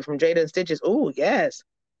minute blanket from Jada and Stitches. Oh, yes.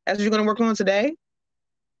 That's what you're going to work on today?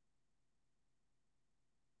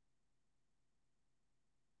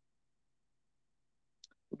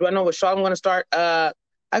 Do I know what shawl I'm going to start? I'm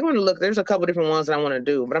going to look. There's a couple different ones that I want to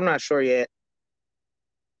do, but I'm not sure yet.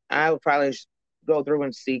 I would probably go through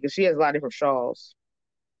and see because she has a lot of different shawls.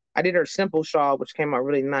 I did her simple shawl, which came out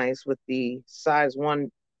really nice with the size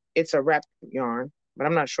 1. It's a wrap yarn, but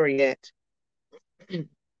I'm not sure yet.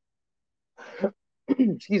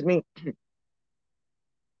 Excuse me.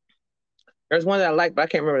 There's one that I like, but I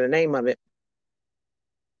can't remember the name of it.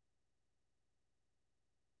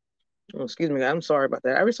 Oh, excuse me, I'm sorry about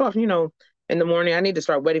that. Every so often, in the morning, I need to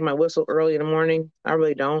start wetting my whistle early in the morning. I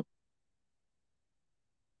really don't.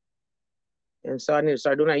 And so I need to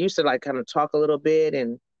start doing that. I used to like kind of talk a little bit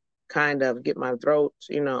and kind of get my throat,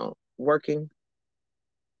 working.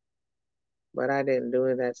 But I didn't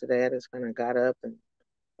do that today. I just kind of got up and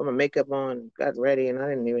put my makeup on, got ready, and I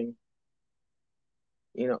didn't even,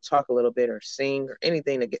 talk a little bit or sing or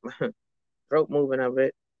anything to get my throat moving of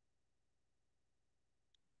it.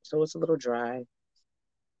 So it's a little dry.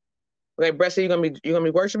 Okay, Bressie, you're gonna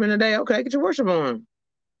be worshiping today? Okay, get your worship on.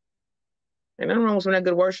 Ain't nothing wrong with some of that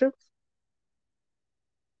good worship.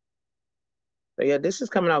 So yeah, this is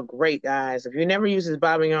coming out great, guys. If you never use this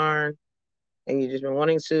bobbing yarn and you've just been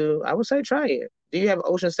wanting to, I would say try it. Do you have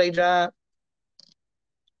Ocean State job?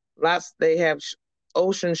 They have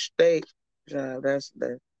Ocean State job. That's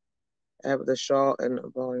have the shawl and the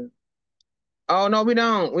volume. Oh no, we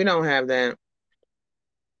don't. We don't have that.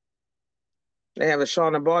 They have the shawl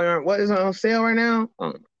and the ball yarn. What is on sale right now?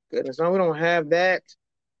 Oh my goodness, no, we don't have that.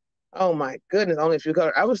 Oh my goodness, only a few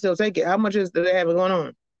colors. I would still take it. How much do they have it going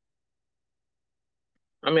on?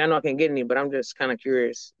 I mean, I know I can't get any, but I'm just kind of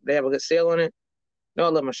curious. They have a good sale on it? No, I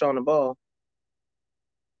love my shawl and the ball.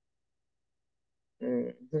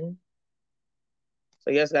 Mm-hmm.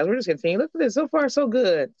 So yes, guys, we're just continuing. Look at this. So far, so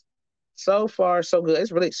good. So far, so good.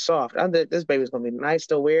 It's really soft. I think this baby's gonna be nice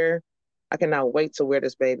to wear. I cannot wait to wear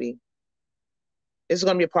this baby. This is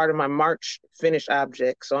gonna be a part of my March finished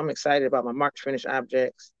object. So I'm excited about my March finished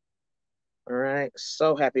objects. All right.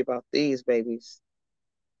 So happy about these babies.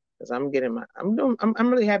 Because I'm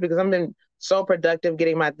really happy because I've been so productive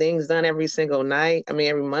getting my things done every single night. I mean,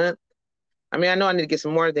 every month. I mean, I know I need to get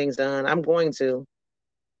some more things done. I'm going to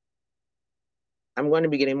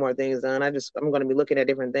be getting more things done. I'm going to be looking at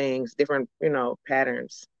different things, different,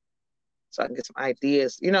 patterns. So I can get some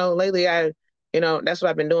ideas. Lately that's what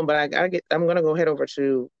I've been doing, but I'm going to go head over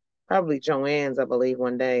to probably Joann's, I believe,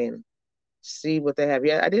 one day and see what they have.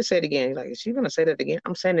 Yeah, I did say it again. Like, is she going to say that again?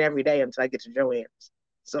 I'm saying it every day until I get to Joann's.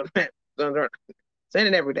 So saying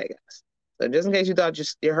it every day, guys. So just in case you thought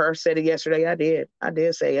you heard said it yesterday, I did. I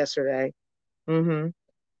did say yesterday. Mm-hmm.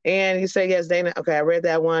 And you say, yes, Dana. Okay, I read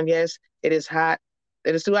that one. Yes, it is hot.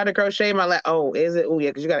 It is too hot to crochet. My lap. Oh, is it? Oh,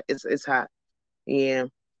 yeah, because it's hot. Yeah.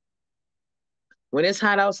 When it's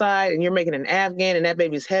hot outside and you're making an Afghan and that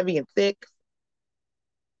baby's heavy and thick,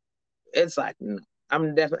 it's like, no,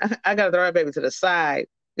 I'm definitely, I got to throw that baby to the side.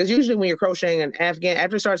 Because usually when you're crocheting an Afghan,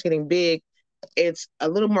 after it starts getting big, it's a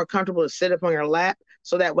little more comfortable to sit up on your lap.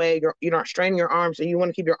 So that way you're not straining your arms. So you want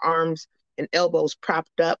to keep your arms and elbows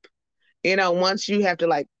propped up. Once you have to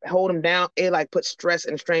like hold them down, it like puts stress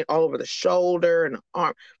and strain all over the shoulder and the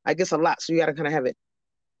arm. Like it's a lot. So you got to kind of have it,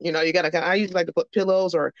 you got to I usually like to put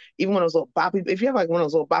pillows or even one of those little boppy, if you have like one of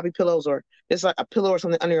those little boppy pillows or it's like a pillow or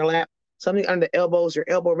something under your lap, something under the elbows, your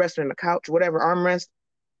elbow resting on the couch, whatever, armrest,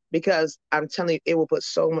 because I'm telling you, it will put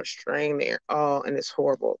so much strain there. Oh, and it's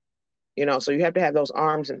horrible. So you have to have those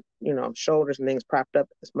arms and, shoulders and things propped up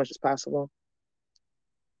as much as possible.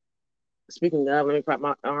 Speaking of, let me prop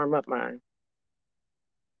my arm up. My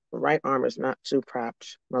right arm is not too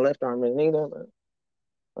propped. My left arm is neither, but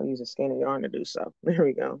I'll use a skein of yarn to do so. There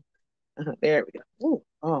we go. There we go. Ooh,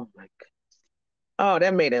 oh my God. Oh,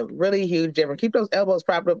 that made a really huge difference. Keep those elbows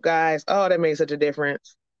propped up, guys. Oh, that made such a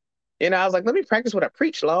difference. I was like, let me practice what I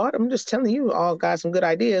preach, Lord. I'm just telling you all got some good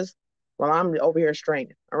ideas while I'm over here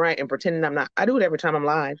straining. All right. And pretending I'm not. I do it every time I'm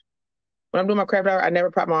live. When I'm doing my craft hour, I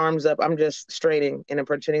never prop my arms up. I'm just straining and I'm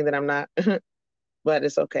pretending that I'm not. But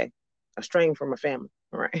it's okay. I strain for my family.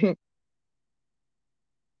 All right.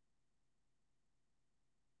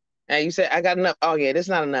 Hey, you said I got enough. Oh, yeah, there's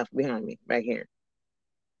not enough behind me back here.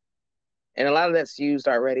 And a lot of that's used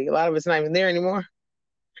already. A lot of it's not even there anymore.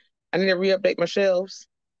 I need to re-update my shelves.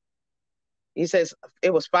 He says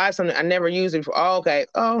it was 5 something. I never used it before. Oh, okay.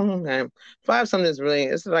 Oh, okay. 5 something is really,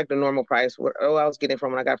 it's like the normal price. Oh, I was getting it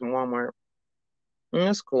from when I got it from Walmart.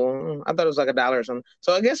 That's cool. I thought it was like $1 or something.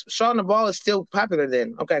 So I guess Shaw and the Ball is still popular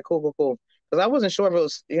then. Okay, cool. Because I wasn't sure if it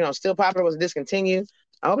was, still popular, was discontinued.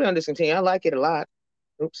 I hope it don't discontinue. I like it a lot.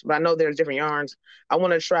 Oops, but I know there's different yarns. I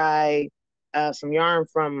want to try some yarn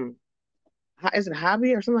from, is it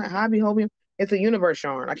Hobby or something like Hobby? It's a universe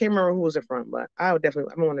yarn. I can't remember who was it from, but I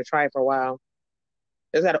want to try it for a while.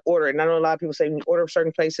 Just got to order it. And I know a lot of people say when you order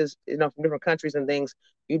certain places, from different countries and things,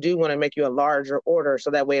 you do want to make you a larger order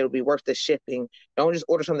so that way it'll be worth the shipping. Don't just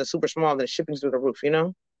order something super small and the shipping's through the roof,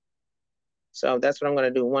 So that's what I'm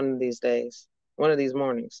going to do one of these days, one of these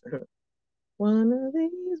mornings. One of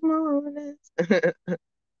these mornings.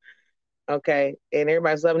 Okay. And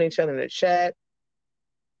everybody's loving each other in the chat.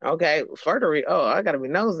 Okay. Flirtery. Oh, I got to be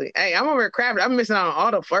nosy. Hey, I'm over here crafting. I'm missing out on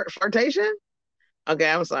all the flirtation. Okay,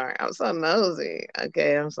 I'm sorry. I'm so nosy.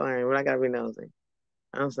 Okay, I'm sorry, but I gotta be nosy.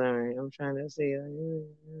 I'm sorry. I'm trying to see.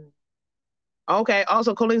 Okay.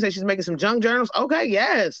 Also, Colleen says she's making some junk journals. Okay,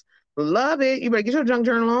 yes. Love it. You better get your junk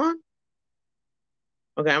journal on.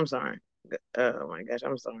 Okay, I'm sorry. Oh my gosh,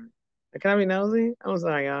 I'm sorry. Can I be nosy? I'm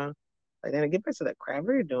sorry, y'all. Like, then get back to that crap.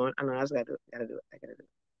 What are you doing? I know I just gotta do it. I gotta do it.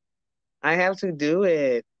 I have to do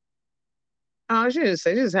it. Oh, she just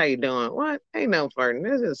say, "This is how you doing." What? Ain't no flirting.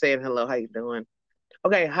 This is saying hello. How you doing?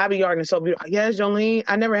 Okay, hobby yarn is so beautiful. Yes, Jolene,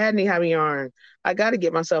 I never had any hobby yarn. I got to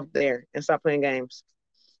get myself there and stop playing games.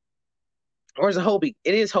 Or is it Hobie?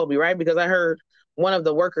 It is Hobie, right? Because I heard one of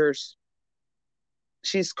the workers,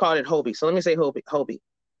 she's called it Hobie. So let me say Hobie.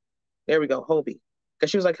 There we go, Hobie. Because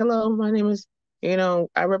she was like, hello, my name is,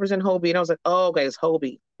 I represent Hobie. And I was like, oh, okay, it's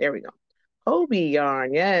Hobie. There we go. Hobie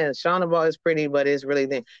yarn, yes. Shauna Ball is pretty, but it's really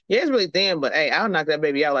thin. Yeah, it's really thin, but hey, I'll knock that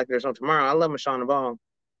baby out like there's no tomorrow. I love my Shauna Ball.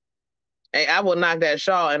 Hey, I will knock that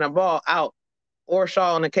shawl and a ball out, or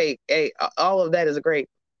shawl and a cake. Hey, all of that is great.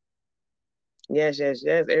 Yes.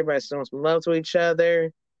 Everybody's showing some love to each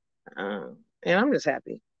other. And I'm just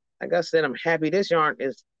happy. Like I said, I'm happy. This yarn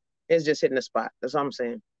is just hitting the spot. That's all I'm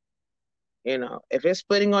saying. If it's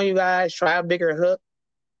splitting on you guys, try a bigger hook.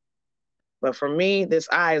 But for me, this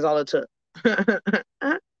eye is all it took.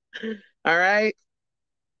 All right.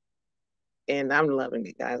 And I'm loving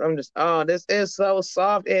it, guys. This is so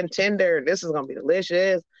soft and tender. This is going to be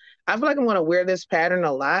delicious. I feel like I'm going to wear this pattern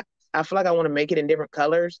a lot. I feel like I want to make it in different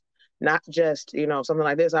colors, not just, something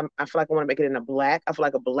like this. I feel like I want to make it in a black. I feel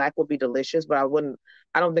like a black would be delicious, but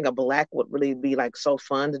I don't think a black would really be like so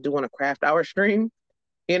fun to do on a craft hour stream.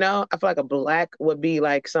 I feel like a black would be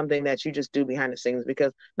like something that you just do behind the scenes,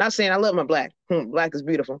 because not saying I love my black. Black is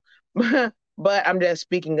beautiful. But I'm just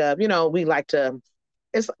speaking of, we like to,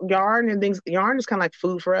 it's yarn and things. Yarn is kind of like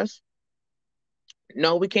food for us.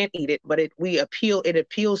 No, we can't eat it, but it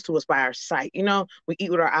appeals to us by our sight. We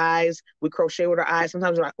eat with our eyes, we crochet with our eyes.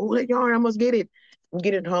 Sometimes we're like, oh, that yarn, I must get it. We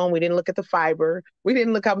get it home. We didn't look at the fiber. We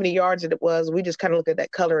didn't look how many yards it was. We just kind of looked at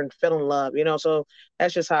that color and fell in love, So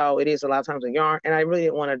that's just how it is a lot of times with yarn. And I really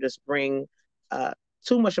didn't want to just bring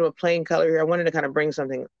too much of a plain color here. I wanted to kind of bring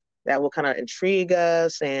something that will kind of intrigue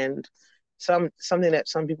us, and something that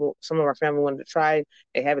some of our family wanted to try.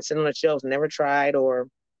 They have it sitting on the shelves, never tried, or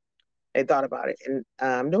they thought about it. And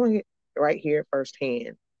I'm doing it right here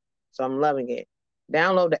firsthand. So I'm loving it.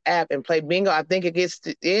 Download the app and play bingo. I think it gets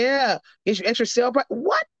you extra sale price.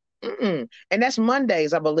 What? And that's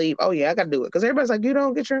Mondays, I believe. Oh yeah, I got to do it. Because everybody's like, you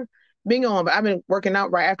don't get your bingo on. But I've been working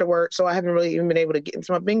out right after work, so I haven't really even been able to get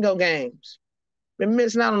into my bingo games. Been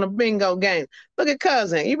missing out on the bingo game. Look at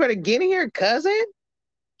cousin. You better get in here, cousin.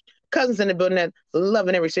 Cousin's in the building that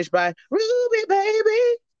loving every stitch by Ruby,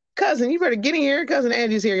 baby. Cousin, you better get in here. Cousin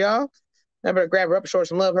Angie's here, y'all. I better grab her up, show her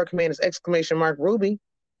some love. Her command is exclamation mark Ruby.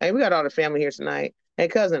 Hey, we got all the family here tonight. Hey,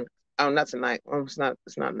 cousin. Oh, not tonight. Oh, it's not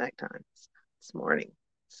nighttime. It's morning.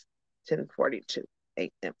 It's 10:42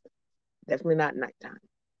 a.m. Definitely not nighttime.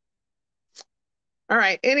 All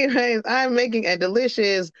right. Anyways, I'm making a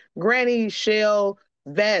delicious granny shell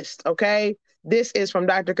vest. Okay. This is from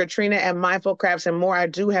Dr. Katrina at Mindful Crafts and More. I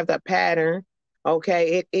do have the pattern.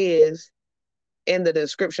 Okay. It is in the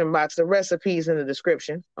description box. The recipe's in the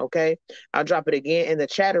description. Okay. I'll drop it again in the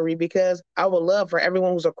chattery, because I would love for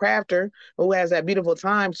everyone who's a crafter who has that beautiful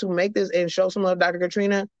time to make this and show some love to Dr.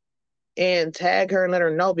 Katrina and tag her and let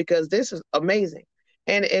her know, because this is amazing.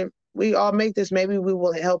 And if we all make this, maybe we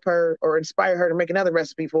will help her or inspire her to make another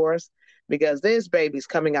recipe for us, because this baby's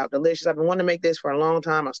coming out delicious. I've been wanting to make this for a long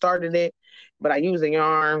time. I started it, but I used a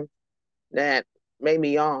yarn that made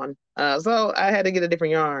me yawn. So I had to get a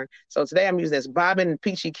different yarn. So today I'm using this Bobbin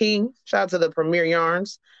Peachy King. Shout out to the Premier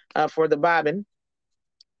Yarns for the bobbin.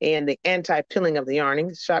 and the anti-pilling of the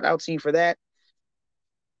yarning. Shout out to you for that.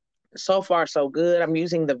 So far, so good. I'm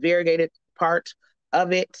using the variegated part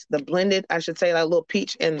of it, the blended, I should say, like a little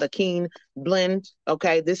peach and the keen blend.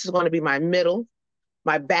 Okay, this is going to be my middle,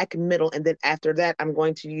 my back middle, and then after that, I'm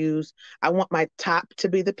going to use, I want my top to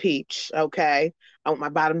be the peach, okay? I want my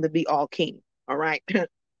bottom to be all keen, all right?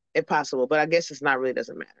 If possible, but I guess it's not really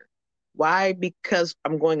doesn't matter. Why? Because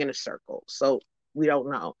I'm going in a circle, so we don't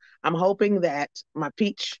know. I'm hoping that my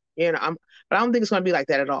peach, but I don't think it's going to be like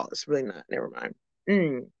that at all. It's really not. Never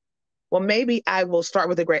mind. Well, maybe I will start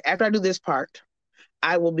with the gray. After I do this part,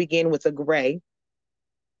 I will begin with the gray,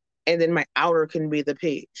 and then my outer can be the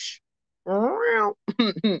peach.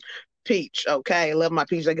 Peach, okay. I love my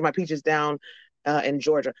peach. I get my peaches down in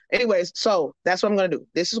Georgia. Anyways, so that's what I'm going to do.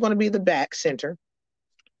 This is going to be the back center.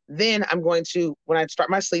 Then I'm going to, when I start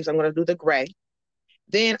my sleeves, I'm going to do the gray.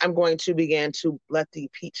 Then I'm going to begin to let the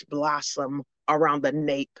peach blossom around the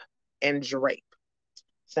nape and drape.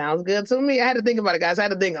 Sounds good to me. I had to think about it, guys. I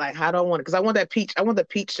had to think, like, how do I want it? Because I want that peach. I want the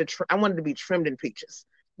peach I want it to be trimmed in peaches.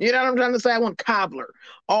 You know what I'm trying to say? I want cobbler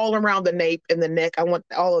all around the nape and the neck. I want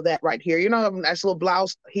all of that right here. You know, a nice little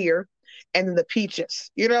blouse here, and then the peaches.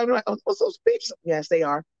 You know, like, what's those peaches? Yes, they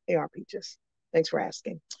are. They are peaches. Thanks for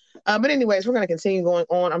asking. But anyways, we're going to continue going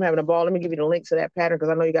on. I'm having a ball. Let me give you the link to that pattern because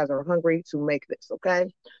I know you guys are hungry to make this, okay?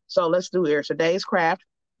 So let's do here. Today's craft.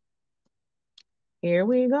 Here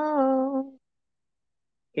we go.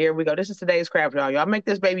 Here we go. This is today's craft, y'all. Y'all make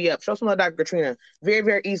this baby up. Show some love, Dr. Katrina. Very,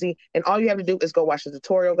 very easy. And all you have to do is go watch the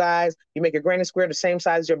tutorial, guys. You make your granny square the same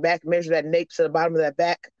size as your back. Measure that nape to the bottom of that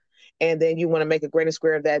back. And then you want to make a granny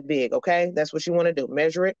square that big, okay? That's what you want to do.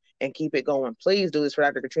 Measure it and keep it going. Please do this for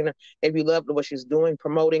Dr. Katrina. If you love what she's doing,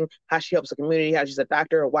 promoting how she helps the community, how she's a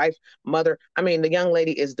doctor, a wife, mother. I mean, the young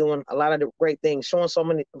lady is doing a lot of great things, showing so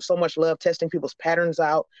much love, testing people's patterns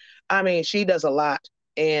out. I mean, she does a lot.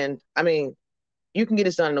 And I mean, you can get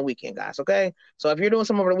this done in the weekend, guys, okay? So if you're doing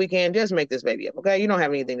something over the weekend, just make this baby up, okay? You don't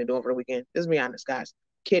have anything to do over the weekend. Just be honest, guys.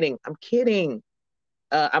 Kidding. I'm kidding.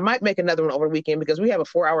 I might make another one over the weekend because we have a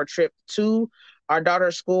 4-hour trip to our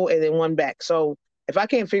daughter's school and then one back. So if I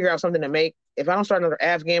can't figure out something to make, if I don't start another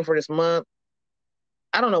Afghan for this month,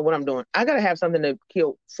 I don't know what I'm doing. I got to have something to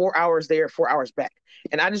kill 4 hours there, 4 hours back.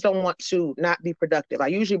 And I just don't want to not be productive. I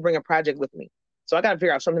usually bring a project with me. So I got to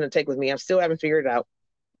figure out something to take with me. I still haven't figured it out.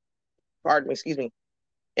 Pardon me, excuse me.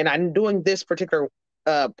 And I'm doing this particular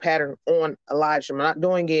pattern on a live stream. I'm not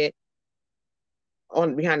doing it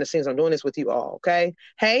on behind the scenes. I'm doing this with you all, okay?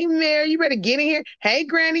 Hey, Mary, you better get in here. Hey,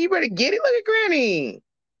 Granny, you better get it. Look at Granny.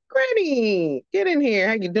 Granny, get in here.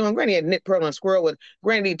 How you doing? Granny had knit, pearl, and squirrel with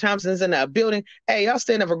Granny Thompson's in the building. Hey, y'all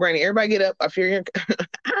stand up for Granny. Everybody get up. If you're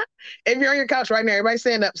on your couch right now, everybody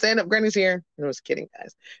stand up. Stand up. Granny's here. I was kidding,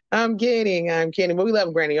 guys. I'm kidding. But we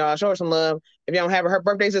love Granny, y'all. Show her some love. If y'all don't have her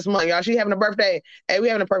birthday's this month, y'all. She having a birthday. Hey, we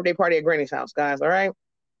having a birthday party at Granny's house, guys. All right.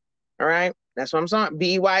 All right. That's what I'm saying.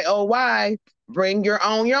 BYOY. Bring your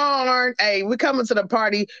own yarn. Hey, we're coming to the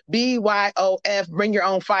party. BYOF. Bring your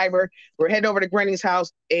own fiber. We're heading over to Granny's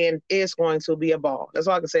house, and it's going to be a ball. That's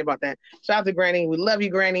all I can say about that. Shout out to Granny. We love you,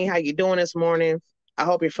 Granny. How you doing this morning? I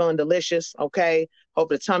hope you're feeling delicious. Okay. Hope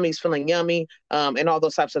the tummy's feeling yummy. And all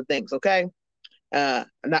those types of things. Okay. I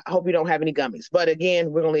hope you don't have any gummies. But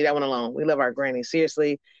again, we're gonna leave that one alone. We love our Granny.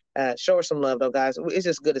 Seriously. Show her some love, though, guys. It's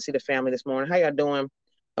just good to see the family this morning. How y'all doing?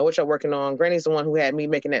 What y'all working on? Granny's the one who had me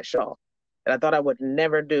making that shawl that I thought I would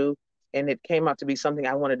never do, and it came out to be something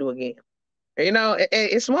I want to do again. You know,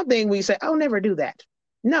 it's one thing when you say, I'll never do that.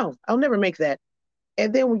 No, I'll never make that.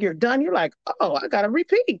 And then when you're done, you're like, oh, I got to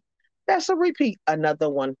repeat. That's a repeat. Another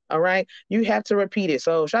one, all right? You have to repeat it.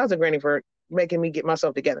 So shout out to Granny for making me get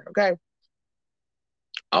myself together, okay?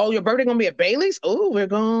 Oh, your birthday going to be at Bailey's? Oh, we're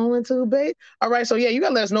going to Bailey. All right, so yeah, you got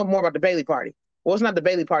to let us know more about the Bailey party. Well, it's not the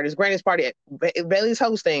Bailey party. It's Granny's party at Bailey's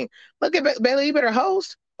hosting. Look at Bailey, you better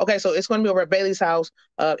host. Okay, so it's going to be over at Bailey's house,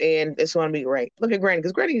 and it's going to be great. Look at Granny,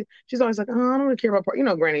 because Granny, she's always like, oh, I don't really care about parties. You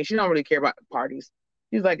know, Granny, she don't really care about parties.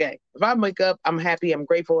 She's like, hey, if I wake up, I'm happy, I'm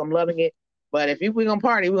grateful, I'm loving it. But if we're going to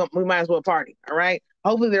party, we might as well party, all right?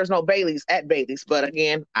 Hopefully there's no Bailey's at Bailey's, but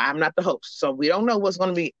again, I'm not the host, so we don't know what's going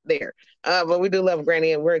to be there. But we do love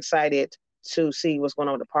Granny, and we're excited to see what's going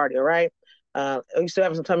on with the party, all right? You still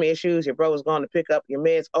having some tummy issues? Your bro is going to pick up your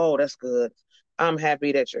meds. Oh, that's good. I'm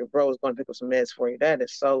happy that your bro is going to pick up some meds for you. That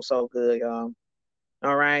is so, so good, y'all.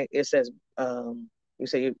 All right. It says, you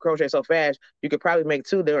say you crochet so fast, you could probably make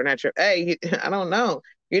 2 during that trip. Hey, I don't know.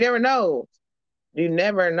 You never know. You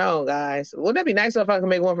never know, guys. Wouldn't that be nice if I could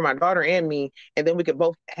make one for my daughter and me, and then we could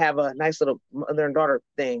both have a nice little mother and daughter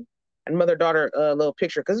thing, and mother-daughter little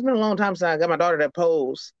picture? Because it's been a long time since I got my daughter to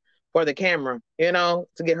pose for the camera, you know,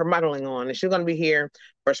 to get her modeling on. And she's going to be here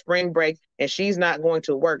for spring break, and she's not going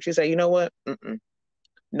to work. She said, you know what?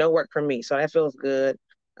 No work for me. So that feels good,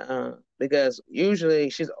 because usually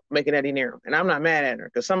she's making that dinero, and I'm not mad at her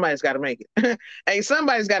because somebody's got to make it. Hey,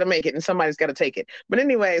 somebody's got to make it, and somebody's got to take it. But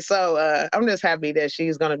anyway, so I'm just happy that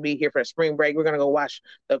she's going to be here for spring break. We're going to go watch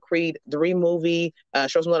the Creed 3 movie,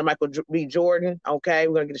 show some love to Michael B. Jordan. Okay,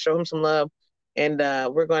 we're going to get to show him some love. And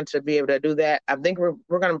we're going to be able to do that. I think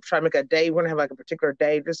we're going to try to make a day. We're going to have like a particular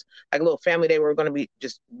day, just like a little family day. Where we're going to be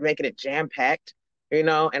just making it jam packed, you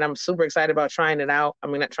know. And I'm super excited about trying it out. I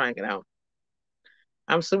mean, not trying it out.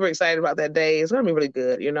 I'm super excited about that day. It's going to be really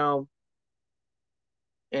good, you know.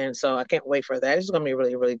 And so I can't wait for that. It's going to be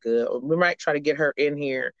really, really good. We might try to get her in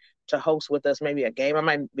here to host with us, maybe a game. I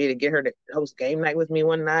might be able to get her to host game night with me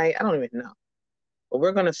one night. I don't even know. But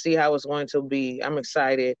we're going to see how it's going to be. I'm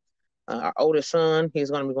excited. Our oldest son, he's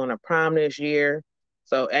going to be going to prom this year.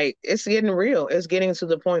 So, hey, it's getting real. It's getting to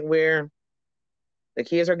the point where the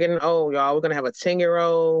kids are getting old, y'all. We're going to have a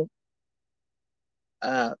 10-year-old,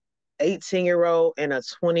 18-year-old, and a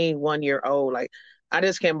 21-year-old. Like, I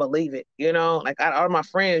just can't believe it, you know? Like, out of my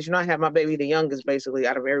friends, you know, I have my baby the youngest, basically,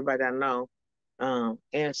 out of everybody I know.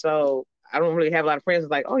 And so I don't really have a lot of friends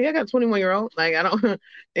like, oh yeah, I got a 21-year-old. Like I don't,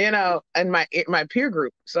 you know, in my peer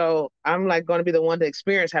group. So I'm like going to be the one to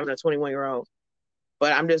experience having a 21-year-old.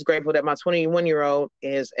 But I'm just grateful that my 21-year-old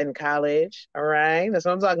is in college. All right, that's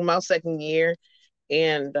what I'm talking about, second year,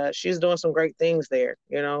 and she's doing some great things there,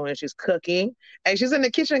 you know. And she's cooking, and she's in the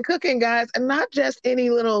kitchen cooking, guys, and not just any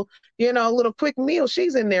little, you know, little quick meal.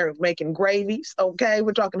 She's in there making gravies. Okay,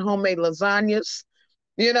 we're talking homemade lasagnas,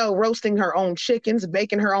 you know, roasting her own chickens,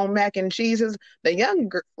 baking her own mac and cheeses. The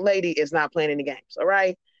young lady is not playing any games. All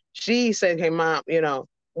right. She said, hey, mom, you know,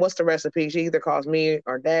 what's the recipe? She either calls me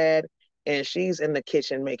or dad, and she's in the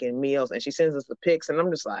kitchen making meals, and she sends us the pics. And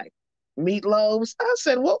I'm just like, meatloaves. I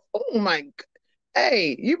said, well, oh my,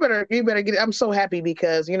 hey, you better get it. I'm so happy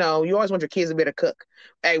because, you know, you always want your kids to be able to cook.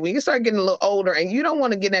 Hey, when you start getting a little older and you don't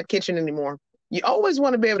want to get in that kitchen anymore, you always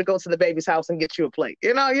want to be able to go to the baby's house and get you a plate.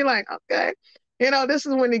 You know, you're like, okay. You know, this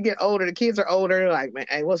is when they get older. The kids are older. They're like, man,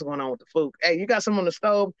 hey, what's going on with the food? Hey, you got some on the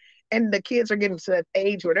stove. And the kids are getting to that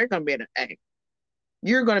age where they're going to be able to, hey,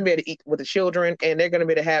 you're going to be able to eat with the children, and they're going to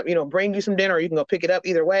be able to have, you know, bring you some dinner, or you can go pick it up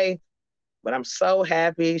either way. But I'm so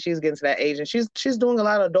happy she's getting to that age, and she's doing a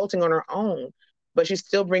lot of adulting on her own, but she's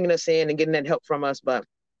still bringing us in and getting that help from us. But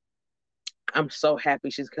I'm so happy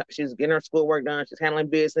she's getting her schoolwork done. She's handling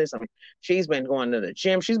business. I mean, she's been going to the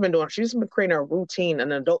gym. She's been creating a routine,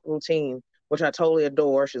 an adult routine, which I totally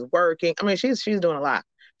adore. She's working. I mean, she's doing a lot.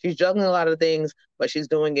 She's juggling a lot of things, but she's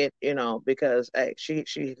doing it, you know, because hey,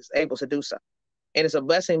 she's able to do so. And it's a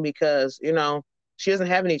blessing because, you know, she doesn't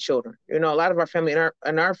have any children. You know, a lot of our family,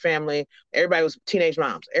 in our family, everybody was teenage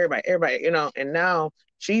moms. Everybody, you know, and now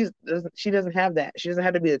she doesn't have that. She doesn't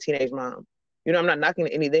have to be a teenage mom. You know, I'm not knocking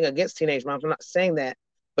anything against teenage moms. I'm not saying that.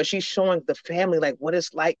 But she's showing the family like what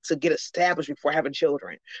it's like to get established before having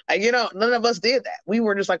children. Like, you know, none of us did that. We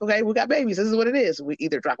were just like, okay, we got babies. This is what it is. We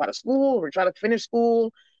either drop out of school or we try to finish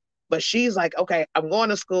school. But she's like, okay, I'm going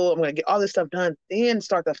to school. I'm going to get all this stuff done, then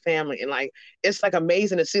start the family. And like, it's like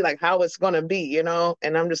amazing to see like how it's going to be, you know?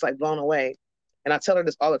 And I'm just like blown away. And I tell her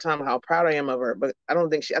this all the time, how proud I am of her, but I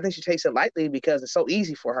think she takes it lightly because it's so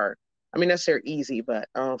easy for her. I mean, that's her easy, but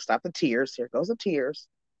stop the tears. Here goes the tears.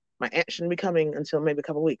 My aunt shouldn't be coming until maybe a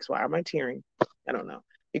couple of weeks. Why am I tearing? I don't know.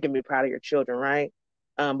 You can be proud of your children, right?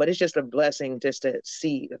 But it's just a blessing just to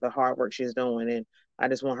see the hard work she's doing. And I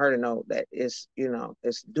just want her to know that it's, you know,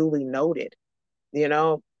 it's duly noted. You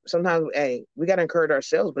know, sometimes, hey, we got to encourage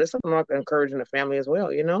ourselves, but it's something like encouraging the family as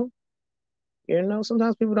well, you know? You know,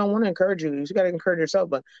 sometimes people don't want to encourage you. You just got to encourage yourself.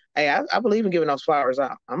 But hey, I believe in giving those flowers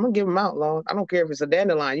out. I'm going to give them out, Lord. I don't care if it's a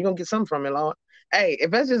dandelion. You're going to get something from me, Lord. Hey,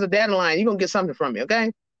 if that's just a dandelion, you're going to get something from me,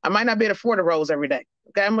 okay? I might not be able to afford a rose every day.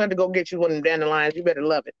 Okay, I'm going to go get you one of them dandelions. You better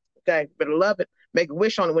love it. Okay, better love it. Make a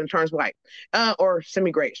wish on it when it turns white, or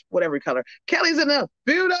semi-grayish, whatever color. Kelly's in the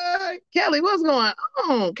beauty. Kelly, what's going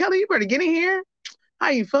on? Kelly, you better get in here. How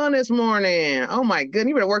you feeling this morning? Oh my goodness,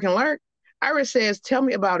 you better work and learn. Iris says, tell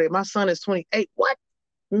me about it. My son is 28. What?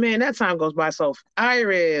 Man, that time goes by so.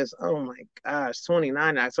 Iris, oh my gosh, 29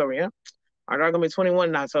 in October, yeah? Our daughter gonna be 21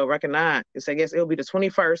 in October. I cannot. I guess it'll be the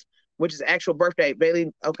 21st, which is the actual birthday.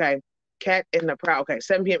 Bailey, okay. Cat in the Proud, okay,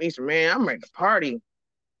 7 p.m. Eastern. Man, I'm ready to party.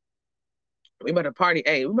 We better party.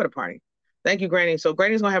 Hey, we better party. Thank you, Granny. So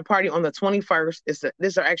Granny's gonna have a party on the 21st. This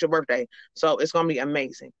is her actual birthday. So it's gonna be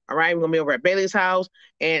amazing. All right. We're gonna be over at Bailey's house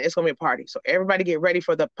and it's gonna be a party. So everybody get ready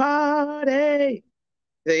for the party.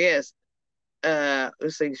 So yes.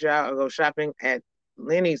 Let's see, I'll go shopping at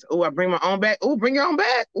Lenny's. Oh, I bring my own bag. Oh, bring your own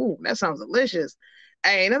bag. Oh, that sounds delicious.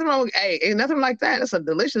 Hey, ain't nothing wrong with, hey, ain't nothing like that. That's a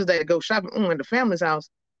delicious day to go shopping at the family's house.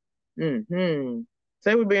 Mm-hmm.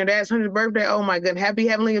 Say we're being Dad's 100th birthday. Oh my goodness. Happy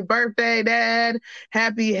heavenly birthday, Dad.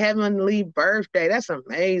 Happy heavenly birthday. That's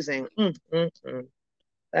amazing.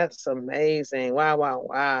 That's amazing. Wow, wow,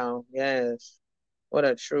 wow. Yes. What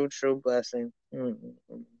a true, true blessing.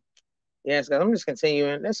 Yes, guys, I'm just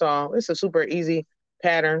continuing. That's all. It's a super easy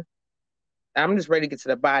pattern. I'm just ready to get to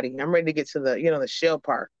the body. I'm ready to get to the, the shell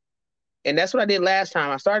part. And that's what I did last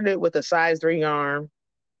time. I started it with a size 3 yarn.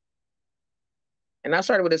 And I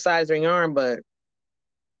started with a size 3 yarn, but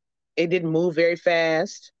it didn't move very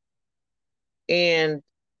fast. And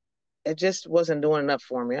it just wasn't doing enough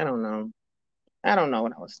for me. I don't know. I don't know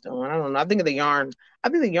what I was doing. I don't know. I think the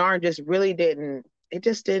yarn just really didn't, it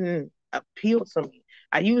just didn't appeal to me.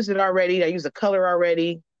 I used it already. I used the color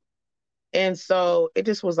already. And so it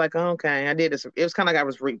just was like, okay, I did this. It was kind of like I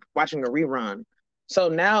was watching a rerun. So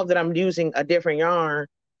now that I'm using a different yarn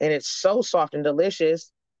and it's so soft and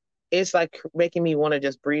delicious, it's like making me want to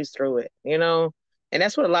just breeze through it, And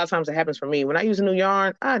that's what a lot of times it happens for me. When I use a new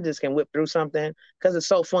yarn, I just can whip through something because it's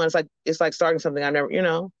so fun. It's like starting something I never,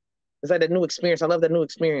 it's like that new experience. I love that new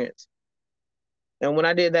experience. And when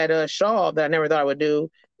I did that shawl that I never thought I would do,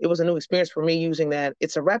 it was a new experience for me using that.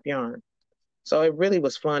 It's a wrap yarn. So it really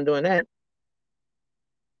was fun doing that.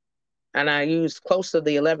 And I used close to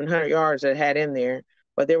the 1,100 yards that I had in there,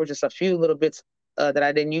 but there were just a few little bits that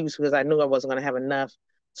I didn't use because I knew I wasn't going to have enough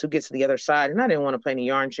to get to the other side. And I didn't want to play any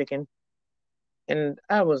yarn chicken. And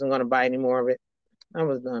I wasn't going to buy any more of it. I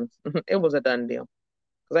was done. It was a done deal.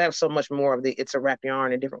 Because I have so much more of the It's a Wrap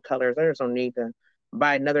yarn in different colors. There's no need to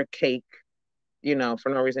buy another cake, for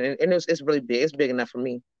no reason. And it's really big. It's big enough for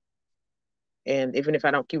me. And even if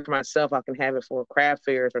I don't keep it for myself, I can have it for craft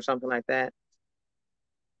fairs or something like that.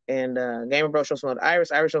 And Gamer Bro shows some love to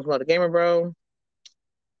Iris. Iris shows some love to Gamer Bro.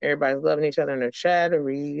 Everybody's loving each other in the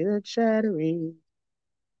chattery.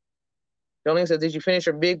 Jolene says, did you finish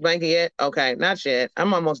your big blanket yet? Okay, not yet.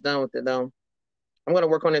 I'm almost done with it, though. I'm going to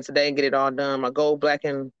work on it today and get it all done. My gold, black,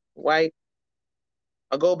 and white.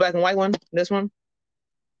 A gold, black, and white one. This one.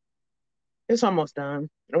 It's almost done.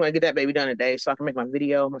 I'm going to get that baby done today so I can make my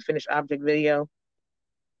video, my finished object video.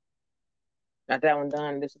 Got that one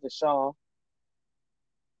done. This is the shawl.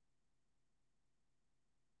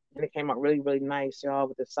 And it came out really, really nice, y'all,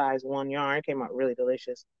 with the size 1 yarn. It came out really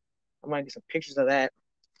delicious. I'm going to get some pictures of that.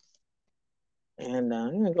 And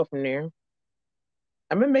I'm going to go from there.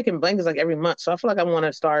 I've been making blankets like every month, so I feel like I want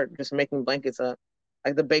to start just making blankets up,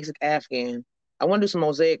 like the basic Afghan. I want to do some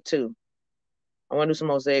mosaic, too. I want to do some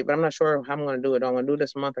mosaic, but I'm not sure how I'm going to do it. Do I want to do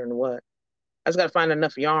this month or what? I just got to find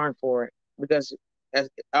enough yarn for it because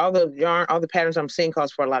all the patterns I'm seeing call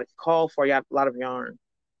for a lot of yarn.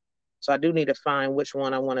 So I do need to find which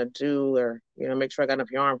one I want to do or, make sure I got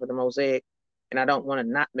enough yarn for the mosaic. And I don't want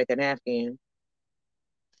to not make an Afghan.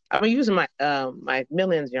 I've been using my my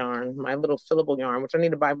Millions yarn, my little fillable yarn, which I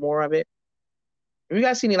need to buy more of it. If you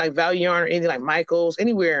guys see any like value yarn or anything like Michael's,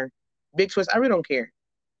 anywhere, Big Twist, I really don't care.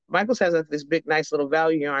 Michael's has this big, nice little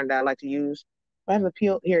value yarn that I like to use. I have a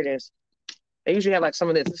peel. Here it is. They usually have like some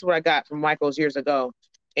of this. This is what I got from Michael's years ago.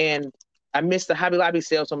 And I missed the Hobby Lobby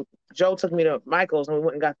sale. So Joe took me to Michael's and we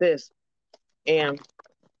went and got this. And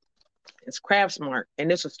it's Craft Smart.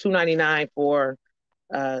 And this was $2.99 for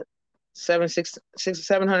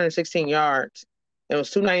 716 yards. It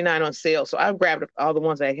was $2.99 on sale. So I grabbed all the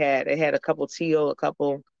ones I had. They had a couple teal, a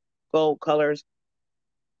couple gold colors.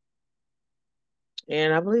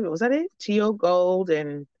 And I believe was that it? Teal, gold,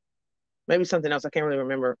 and maybe something else. I can't really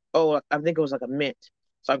remember. Oh, I think it was like a mint.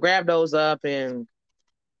 So I grabbed those up and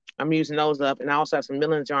I'm using those up. And I also have some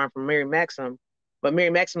Millions yarn from Mary Maxim. But Mary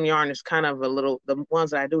Maxim yarn is kind of the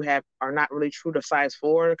ones that I do have are not really true to size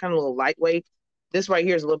 4. They're kind of a little lightweight. This right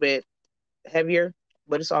here is a little bit heavier,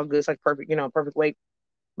 but it's all good. It's like perfect, perfect weight.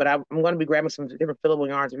 But I'm going to be grabbing some different fillable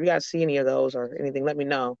yarns. If you guys see any of those or anything, let me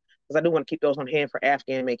know. Because I do want to keep those on hand for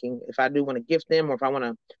Afghan making. If I do want to gift them or if I want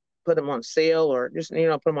to put them on sale or just, put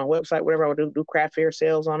them on my website, whatever I would do craft fair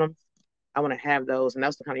sales on them. I want to have those. And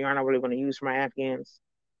that's the kind of yarn I really want to use for my Afghans.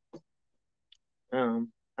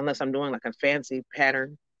 Unless I'm doing like a fancy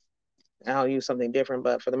pattern, I'll use something different.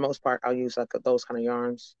 But for the most part, I'll use like those kind of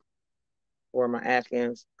yarns for my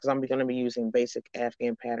Afghans because I'm going to be using basic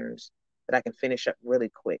Afghan patterns that I can finish up really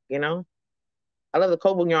quick, I love the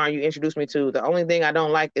cobalt yarn you introduced me to. The only thing I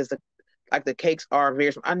don't like is the cakes are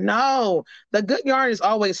very small. I know the good yarn is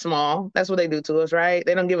always small. That's what they do to us, right?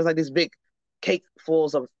 They don't give us like these big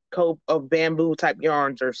cakefuls of bamboo type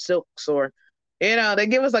yarns or silks or, they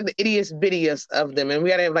give us like the ittiest bittiest of them. And we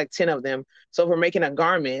got to have like 10 of them. So if we're making a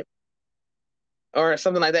garment, or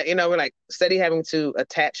something like that. You know, we're like steady having to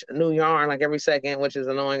attach new yarn like every second, which is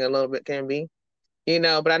annoying a little bit, can be. You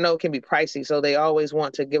know, but I know it can be pricey, so they always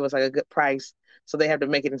want to give us like a good price. So they have to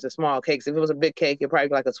make it into small cakes. If it was a big cake, it'd probably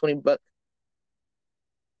be like a $20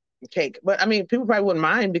 cake. But I mean, people probably wouldn't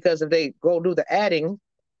mind because if they go do the adding,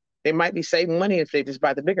 they might be saving money if they just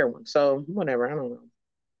buy the bigger one. So whatever, I don't know.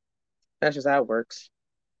 That's just how it works.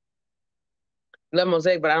 Love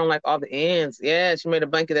mosaic, but I don't like all the ends. Yeah, she made a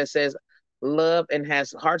blanket that says love and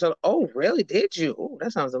has hearts on. Oh, really? Did you? Oh,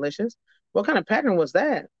 that sounds delicious. What kind of pattern was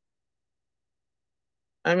that?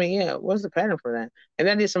 I mean, yeah, what's the pattern for that? And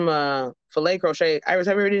then I did some filet crochet. Iris,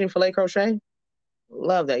 have you ever done any filet crochet?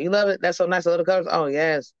 Love that. You love it? That's so nice. The little colors. Oh,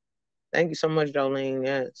 yes. Thank you so much, Jolene.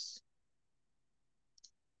 Yes.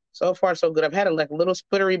 So far, so good. I've had a like little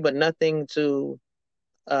splittery, but nothing to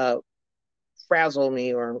uh frazzle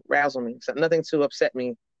me or razzle me. So nothing to upset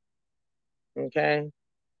me. Okay.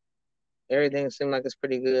 Everything seemed like it's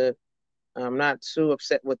pretty good. I'm not too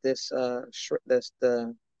upset with this this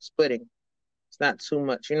the splitting. It's not too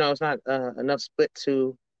much. You know, it's not enough split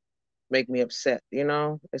to make me upset. You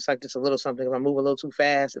know, it's like just a little something. If I move a little too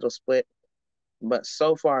fast, it'll split. But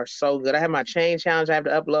so far, so good. I have my chain challenge I have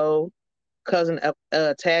to upload. Cousin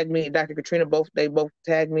tagged me, Dr. Katrina, they both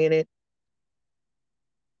tagged me in it.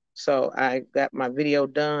 So I got my video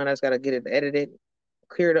done. I just gotta get it edited,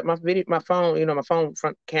 cleared up. My phone, you know, my phone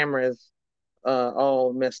front camera is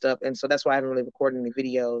all messed up, and so that's why I haven't really recorded any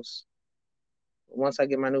videos. Once I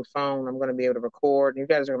get my new phone, I'm gonna be able to record. And you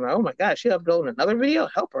guys are gonna be like, oh my God, she uploading another video?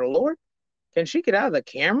 Help her, Lord. Can she get out of the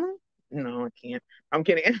camera? No, I can't. I'm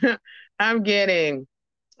kidding. I'm kidding.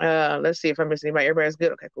 Let's see if I miss anybody. Everybody's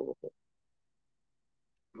good. Okay, cool, cool.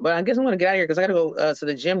 But I guess I'm gonna get out of here because I gotta go to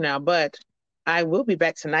the gym now. But I will be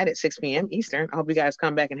back tonight at 6 p.m. Eastern. I hope you guys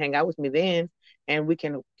come back and hang out with me then, and we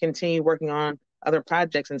can continue working on other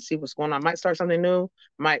projects and see what's going on. I might start something new.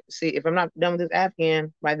 Might see if I'm not done with this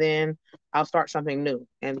Afghan by then, I'll start something new.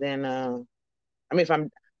 And then, I mean,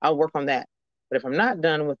 I'll work on that. But if I'm not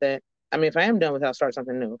done with it, I mean, if I am done with it, I'll start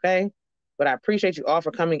something new. Okay. But I appreciate you all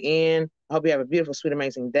for coming in. I hope you have a beautiful, sweet,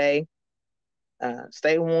 amazing day.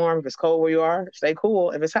 Stay warm if it's cold where you are. Stay cool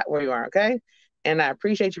if it's hot where you are, okay? And I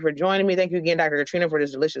appreciate you for joining me. Thank you again, Dr. Katrina, for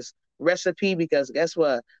this delicious recipe because guess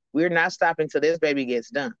what? We're not stopping till this baby gets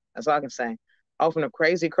done. That's all I can say. Oh, from the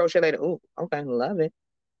crazy crochet lady. Oh, okay, love it.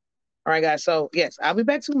 All right, guys. So, yes, I'll be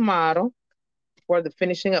back tomorrow for the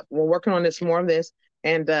finishing up. We're working on this, more of this.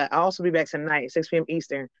 And I'll also be back tonight at 6 p.m.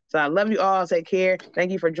 Eastern. So I love you all. Take care.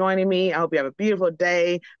 Thank you for joining me. I hope you have a beautiful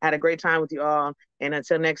day. I had a great time with you all. And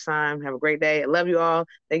until next time, have a great day. I love you all.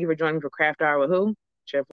 Thank you for joining me for Craft Hour with who?